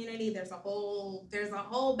Black community, there's a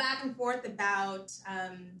whole back and forth about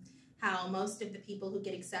how most of the people who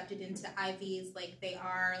get accepted into Ivies, like they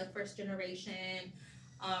are like first generation,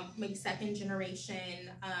 maybe second generation.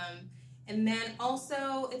 And then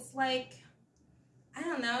also it's like, I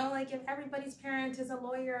don't know, like if everybody's parent is a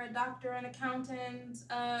lawyer, a doctor, an accountant,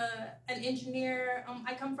 an engineer.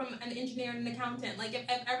 I come from an engineer and an accountant. Like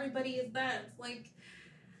if everybody is that, it's like,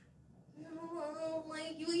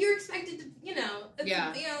 like you're expected to,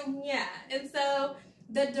 Yeah. Yeah. And so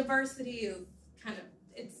the diversity is kind of,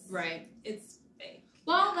 it's fake.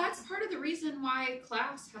 Well, that's part of the reason why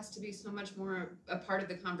class has to be so much more a part of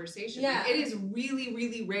the conversation. Yeah. Like, it is really,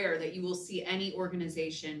 really rare that you will see any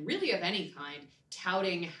organization, really of any kind,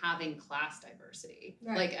 touting having class diversity,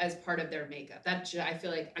 like as part of their makeup. That I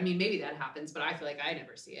feel like, I mean, maybe that happens, but I feel like I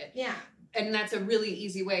never see it. Yeah. And that's a really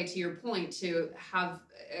easy way, to your point, to have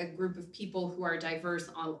a group of people who are diverse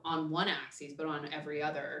on one axis, but on every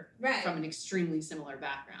other, from an extremely similar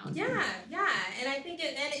background. Yeah. And I think,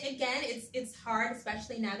 it's hard,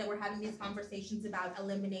 especially now that we're having these conversations about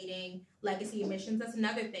eliminating legacy emissions. That's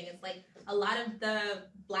another thing. It's like a lot of the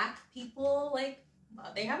Black people, like,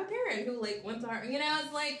 they have a parent who like went to her,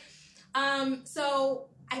 it's like, so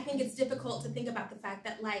I think it's difficult to think about the fact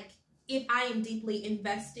that like, if I am deeply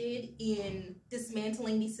invested in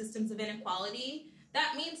dismantling these systems of inequality,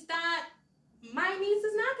 that means that my niece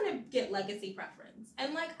is not going to get legacy preference.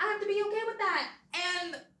 And like, I have to be okay with that.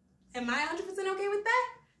 And am I 100% okay with that?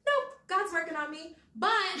 Nope. God's working on me. But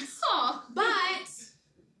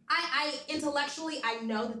I intellectually, I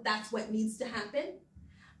know that that's what needs to happen.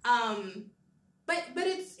 But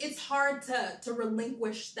it's hard to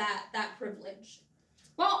relinquish that privilege.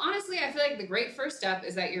 Well, honestly, I feel like the great first step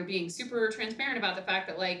is that you're being super transparent about the fact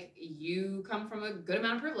that, like, you come from a good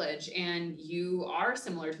amount of privilege and you are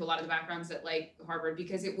similar to a lot of the backgrounds at, like, Harvard,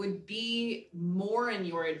 because it would be more in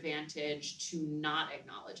your advantage to not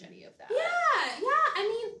acknowledge any of that. Yeah. I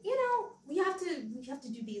mean, we have to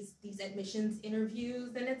do these admissions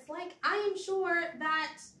interviews, and it's like, I am sure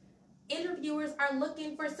that interviewers are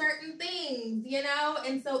looking for certain things,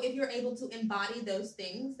 and so if you're able to embody those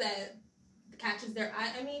things that catches their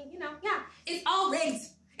eye, I mean, it's all rigged.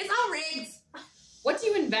 What do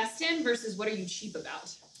you invest in versus what are you cheap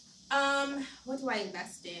about? What do I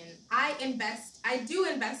invest in? I do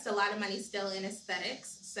invest a lot of money still in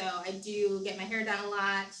aesthetics. So I do get my hair done a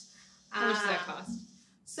lot. How much does that cost?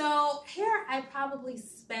 So hair, I probably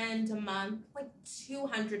spend a month like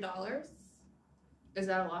 $200. Is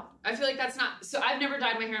that a lot? I feel like that's not, so I've never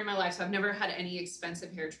dyed my hair in my life, so I've never had any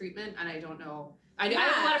expensive hair treatment, and I don't know. I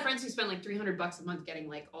have a lot of friends who spend like $300 a month getting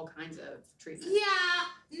like all kinds of treatment. Yeah,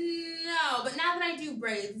 no, but now that I do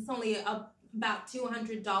braids, it's only about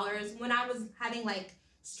 $200. When I was having like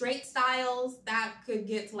straight styles, that could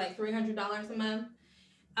get to like $300 a month.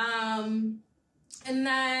 And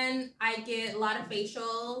then I get a lot of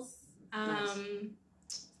facials.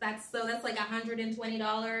 That's like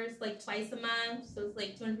 $120 like twice a month, so it's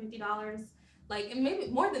like $250. Like, and maybe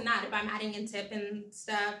more than that if I'm adding in tip and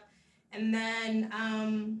stuff. And then,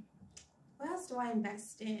 what else do I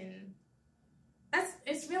invest in?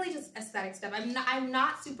 It's really just aesthetic stuff. I'm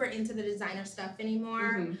not super into the designer stuff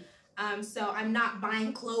anymore. Mm-hmm. So I'm not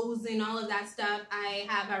buying clothes and all of that stuff. I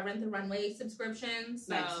have a Rent the Runway subscription,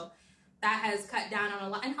 so that has cut down on a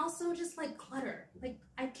lot. And also just like clutter. Like,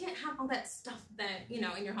 I can't have all that stuff that, in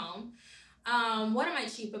your home. What am I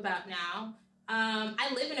cheap about now?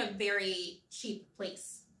 I live in a very cheap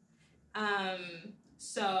place.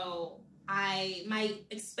 So my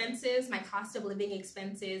expenses, my cost of living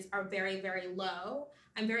expenses are very, very low.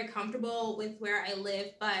 I'm very comfortable with where I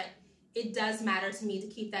live, but it does matter to me to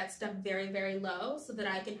keep that stuff very, very low so that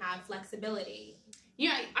I can have flexibility.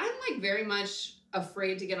 Yeah, I'm like very much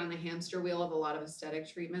afraid to get on the hamster wheel of a lot of aesthetic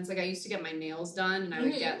treatments. Like, I used to get my nails done and I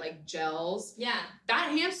would get like gels. Yeah.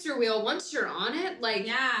 That hamster wheel, once you're on it, like,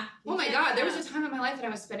 oh my God, there was a time in my life that I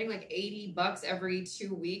was spending like $80 every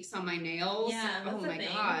 2 weeks on my nails. Yeah. Oh my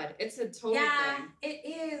God. It's a total thing. It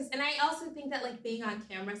is. And I also think that like being on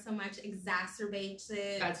camera so much exacerbates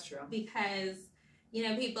it. That's true. Because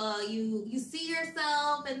people, you see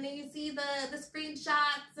yourself and then you see the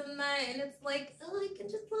screenshots and it's like, oh, I can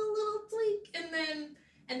just put a little tweak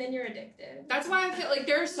and then you're addicted. That's why I feel like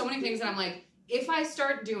there are so many things that I'm like, if I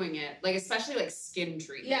start doing it, like especially like skin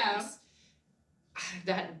treatments,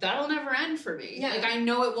 that'll never end for me. Yeah. Like, I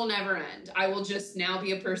know it will never end. I will just now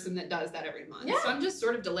be a person that does that every month. Yeah. So I'm just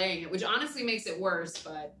sort of delaying it, which honestly makes it worse,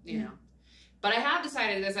 but you know. But I have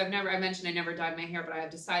decided this. I mentioned I never dyed my hair, but I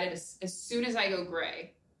have decided as soon as I go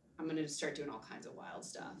gray, I'm going to start doing all kinds of wild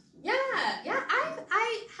stuff. Yeah.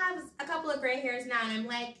 I have a couple of gray hairs now, and I'm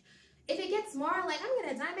like, if it gets more like, I'm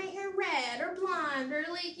gonna dye my hair red or blonde or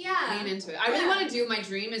like, yeah. Lean into it. I really want to do, my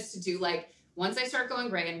dream is to do like, once I start going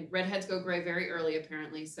gray, and redheads go gray very early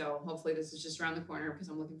apparently, so hopefully this is just around the corner because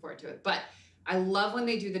I'm looking forward to it. But I love when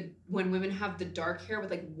they do when women have the dark hair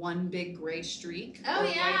with like one big gray streak. Oh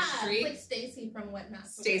yeah, white streak. like Stacey from Whatnot.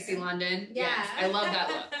 Stacey London. Yeah. Yes, I love that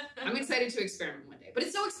look. I'm excited to experiment one day, but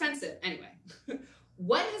it's so expensive. Anyway,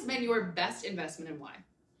 what has been your best investment and why?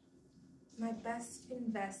 My best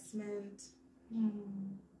investment.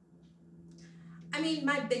 I mean,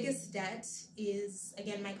 my biggest debt is,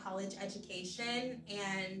 again, my college education,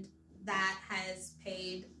 and that has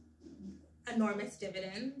paid enormous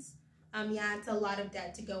dividends. Yeah, it's a lot of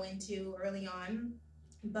debt to go into early on,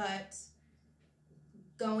 but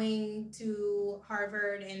going to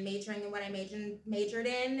Harvard and majoring in what I majored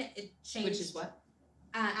in, it changed. Which is what?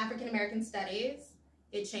 African American Studies.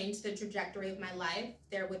 It changed the trajectory of my life.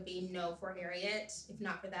 There would be no For Harriet if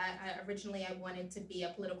not for that. Originally, I wanted to be a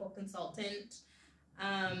political consultant.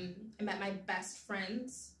 I met my best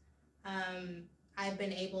friends. I've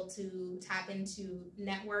been able to tap into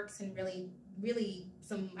networks and really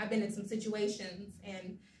I've been in some situations,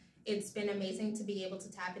 and it's been amazing to be able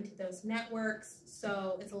to tap into those networks.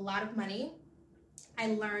 So it's a lot of money. I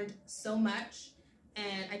learned so much,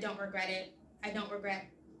 and I don't regret it.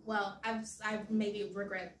 Well, I've maybe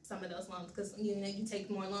regret some of those loans because you take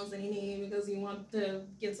more loans than you need because you want to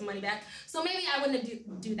get some money back. So maybe I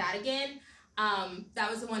wouldn't do that again.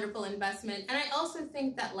 That was a wonderful investment, and I also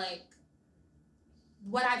think that like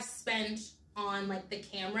what I've spent on like the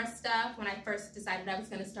camera stuff, when I first decided I was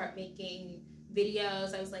going to start making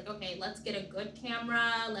videos, I was like, okay, let's get a good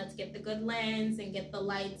camera, let's get the good lens and get the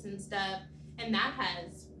lights and stuff, and that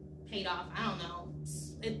has paid off. I don't know,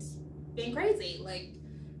 it's been crazy, like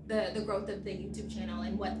the growth of the YouTube channel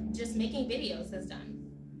and what just making videos has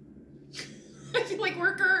done. I feel like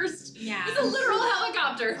we're cursed. Yeah. It's a literal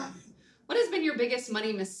helicopter. What has been your biggest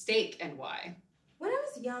money mistake and why? When I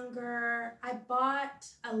was younger, I bought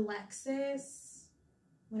a Lexus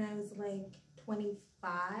when I was like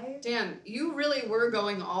 25. Damn, you really were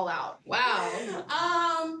going all out. Wow.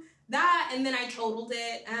 That, and then I totaled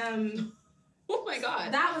it. Oh my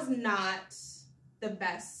God. That was not the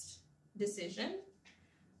best decision.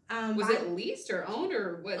 Was it leased or owned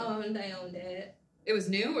or what? Owned, I owned it. It was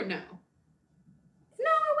new or no?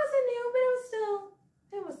 No, it wasn't new, but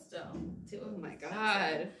it was still too. Oh my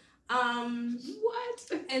God.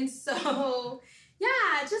 What? And so,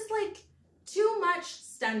 yeah, just like too much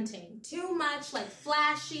stunting, too much like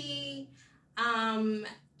flashy,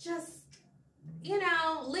 just,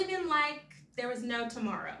 living like there was no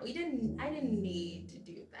tomorrow. I didn't need to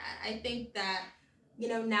do that. I think that,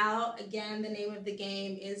 now again, the name of the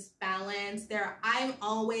game is balance. I'm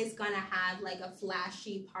always gonna have like a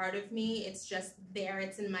flashy part of me. It's just there,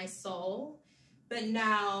 it's in my soul. But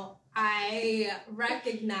now I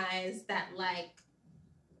recognize that like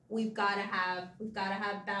we've gotta have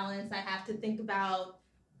balance. I have to think about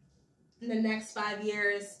in the next 5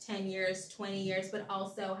 years, 10 years, 20 years, but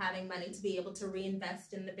also having money to be able to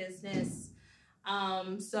reinvest in the business.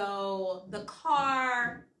 So the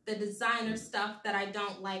car, the designer stuff that I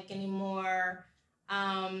don't like anymore,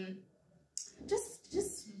 just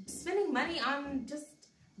spending money on just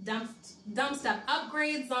dumb stuff,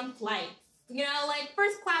 upgrades on flights, like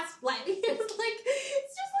first class flight. It's just like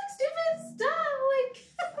stupid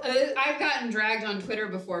stuff. Like I've gotten dragged on Twitter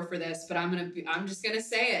before for this, but I'm just gonna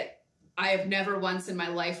say it. I have never once in my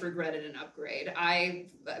life regretted an upgrade. I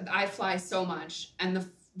fly so much, and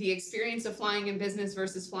the experience of flying in business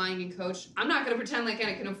versus flying in coach, I'm not going to pretend like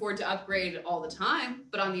I can afford to upgrade all the time,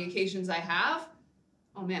 but on the occasions I have,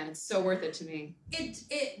 oh man, it's so worth it to me.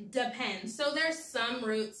 It depends. So there's some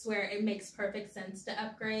routes where it makes perfect sense to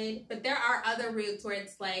upgrade, but there are other routes where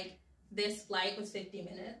it's like, this flight was 50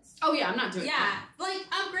 minutes. Oh yeah, I'm not doing that. Yeah, like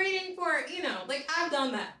upgrading for, like I've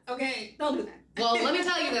done that. Okay, don't do that. Well, let me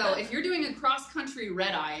tell you though, if you're doing a cross-country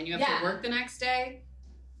red-eye and you have to work the next day,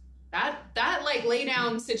 that like lay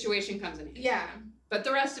down situation comes in handy. Yeah. But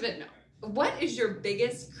the rest of it, no. What is your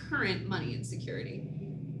biggest current money insecurity?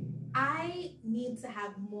 I need to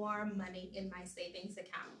have more money in my savings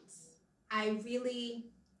accounts. I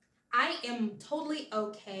am totally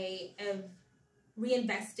okay of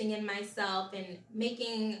reinvesting in myself and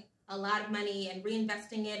making a lot of money and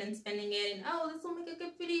reinvesting it and spending it and, oh, this will make a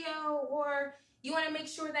good video, or you want to make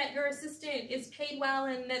sure that your assistant is paid well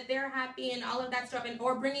and that they're happy and all of that stuff,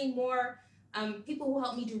 or bringing more people who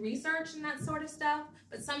help me do research and that sort of stuff.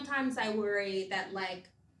 But sometimes I worry that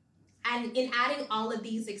and in adding all of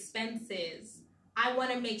these expenses, I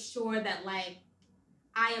want to make sure that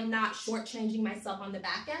I am not shortchanging myself on the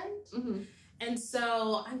back end. Mm-hmm. And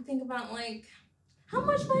so I'm thinking about like, how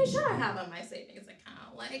much money should I have on my savings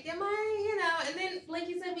account? Like, am I, you know, and then like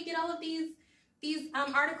you said, we get all of these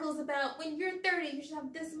articles about when you're 30, you should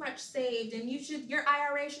have this much saved and your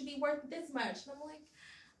IRA should be worth this much. And I'm like,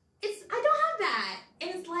 I don't have that.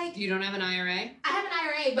 And it's like, You don't have an IRA? I have an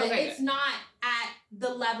IRA, but Okay, it's not at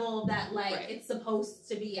the level that like Right. it's supposed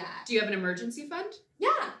to be at. Do you have an emergency fund Yeah.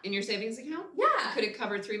 in your savings account? Yeah. Could it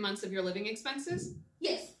cover 3 months of your living expenses?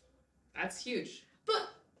 Yes. That's huge. But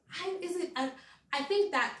I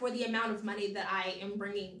think that for the amount of money that I am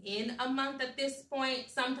bringing in a month at this point,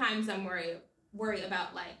 sometimes I'm worried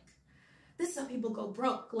about like, this is how people go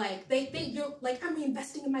broke. Like they think you're like, I'm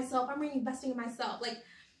reinvesting in myself. Like,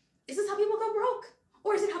 is this how people go broke?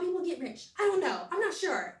 Or is it how people get rich? I don't know. I'm not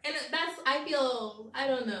sure. And I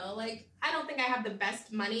don't know. Like, I don't think I have the best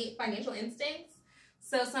financial instincts.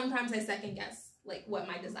 So sometimes I second guess like what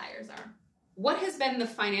my desires are. What has been the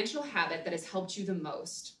financial habit that has helped you the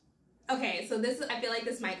most? Okay, so I feel like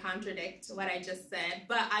this might contradict what I just said,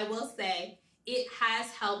 but I will say it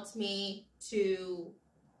has helped me to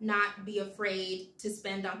not be afraid to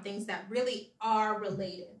spend on things that really are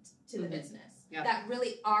related to the business, that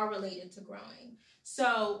really are related to growing.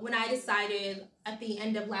 So when I decided at the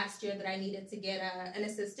end of last year that I needed to get an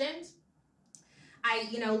assistant, I,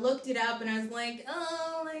 looked it up and I was like,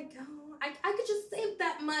 I could just save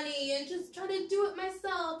that money and just try to do it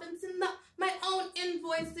myself and send my own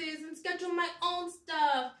invoices and schedule my own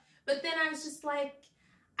stuff. But then I was just like,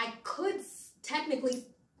 I could technically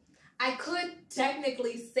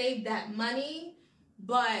save that money,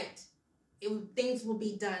 but things will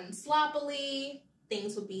be done sloppily.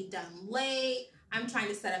 Things will be done late. I'm trying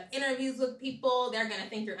to set up interviews with people. They're going to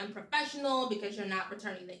think you're unprofessional because you're not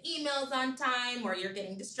returning the emails on time or you're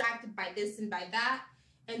getting distracted by this and by that.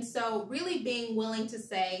 And so really being willing to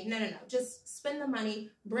say, no, just spend the money,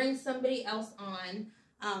 bring somebody else on.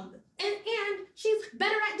 And she's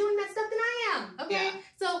better at doing that stuff than I am. Okay. Yeah.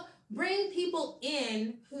 So bring people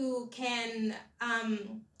in who can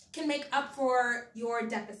make up for your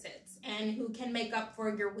deficits and who can make up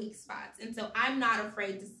for your weak spots. And so I'm not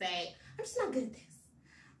afraid to say, I'm just not good at this.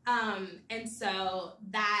 And so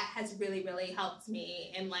that has really, really helped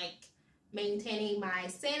me in like maintaining my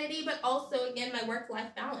sanity, but also again, my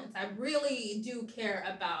work-life balance. I really do care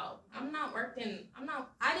about, I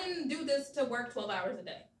didn't do this to work 12 hours a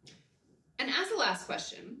day. And as the last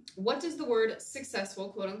question, what does the word successful,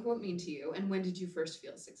 quote unquote, mean to you? And when did you first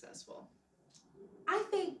feel successful? I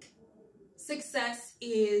think success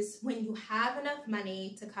is when you have enough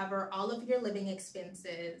money to cover all of your living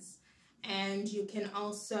expenses and you can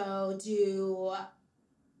also do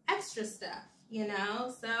extra stuff,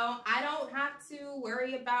 So I don't have to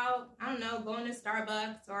worry about, going to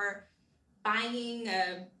Starbucks or buying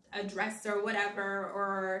a dress or whatever,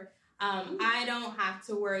 or I don't have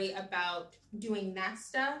to worry about doing that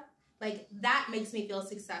stuff. Like, that makes me feel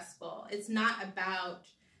successful. It's not about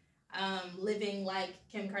living like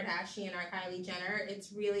Kim Kardashian or Kylie Jenner.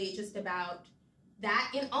 It's really just about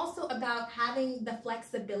that, and also about having the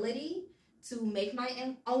flexibility to make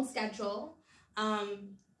my own schedule,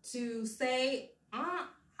 to say, I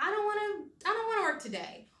don't want to work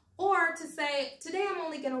today, or to say, today I'm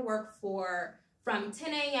only going to work from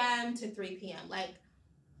 10 a.m. to 3 p.m. Like,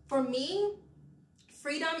 for me,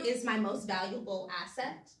 freedom is my most valuable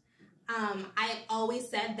asset. I always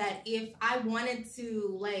said that if I wanted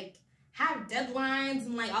to like have deadlines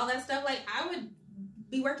and like all that stuff, like I would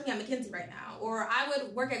be working at McKinsey right now, or I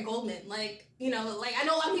would work at Goldman. Like, I know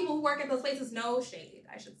a lot of people who work at those places. No shade,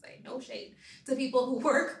 I should say, no shade to people who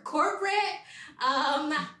work corporate.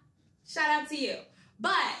 Shout out to you,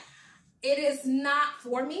 but it is not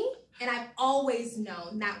for me. And I've always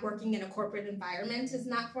known that working in a corporate environment is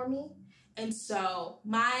not for me. And so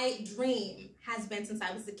my dream has been since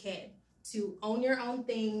I was a kid to own your own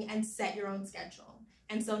thing and set your own schedule.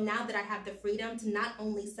 And so now that I have the freedom to not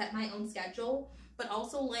only set my own schedule, but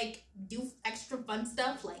also like do extra fun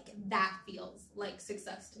stuff, like that feels like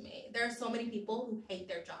success to me. There are so many people who hate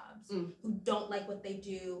their jobs, who don't like what they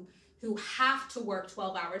do, who have to work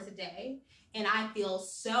 12 hours a day. And I feel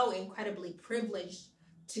so incredibly privileged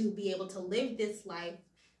to be able to live this life,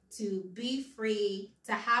 to be free,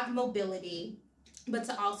 to have mobility, but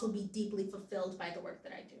to also be deeply fulfilled by the work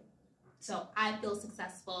that I do. So I feel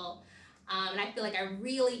successful, and I feel like I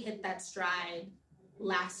really hit that stride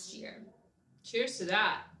last year. Cheers to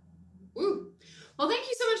that. Woo. Well, thank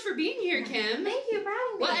you so much for being here, Kim. Thank you for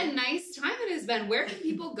having me. What a nice time it has been. Where can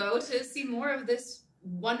people go to see more of this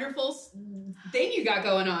wonderful thing you got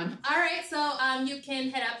going on. All right, so you can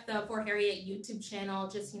hit up the For Harriet YouTube channel.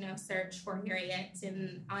 Just, search For Harriet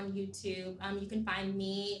on YouTube. You can find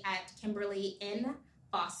me at Kimberly N.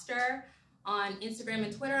 Foster on Instagram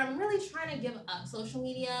and Twitter. I'm really trying to give up social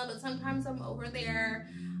media, but sometimes I'm over there.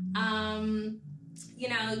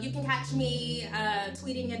 You can catch me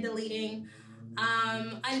tweeting and deleting.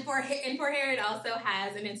 And For Harriet also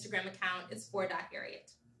has an Instagram account. It's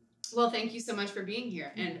for.harriet. Well, thank you so much for being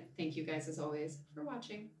here. And thank you guys, as always, for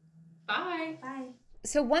watching. Bye. Bye.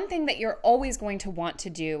 So one thing that you're always going to want to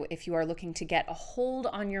do if you are looking to get a hold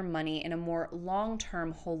on your money in a more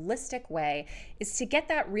long-term, holistic way is to get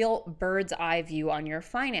that real bird's eye view on your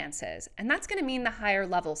finances. And that's going to mean the higher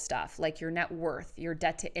level stuff like your net worth, your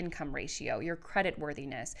debt to income ratio, your credit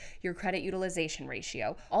worthiness, your credit utilization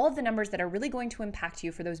ratio, all of the numbers that are really going to impact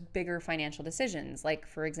you for those bigger financial decisions. Like,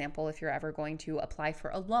 for example, if you're ever going to apply for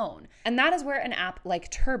a loan. And that is where an app like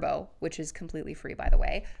Turbo, which is completely free, by the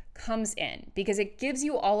way, comes in, because it gives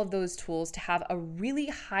you all of those tools to have a really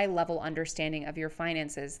high level understanding of your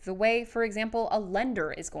finances, the way, for example, a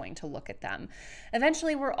lender is going to look at them.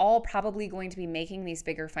 Eventually, we're all probably going to be making these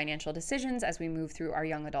bigger financial decisions as we move through our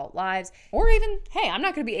young adult lives, or even, hey, I'm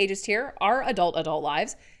not going to be ageist here, our adult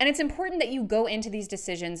lives. And it's important that you go into these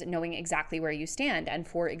decisions knowing exactly where you stand. And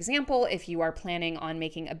for example, if you are planning on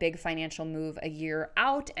making a big financial move a year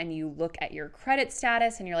out and you look at your credit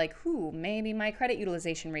status and you're like, maybe my credit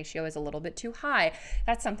utilization ratio is a little bit too high.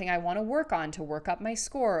 That's something I want to work on to work up my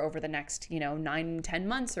score over the next, 9-10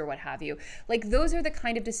 months or what have you. Like, those are the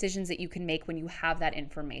kind of decisions that you can make when you have that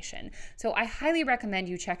information. So I highly recommend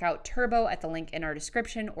you check out Turbo at the link in our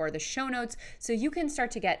description or the show notes so you can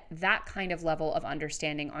start to get that kind of level of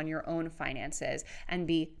understanding on your own finances and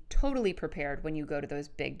be totally prepared when you go to those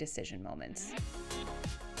big decision moments.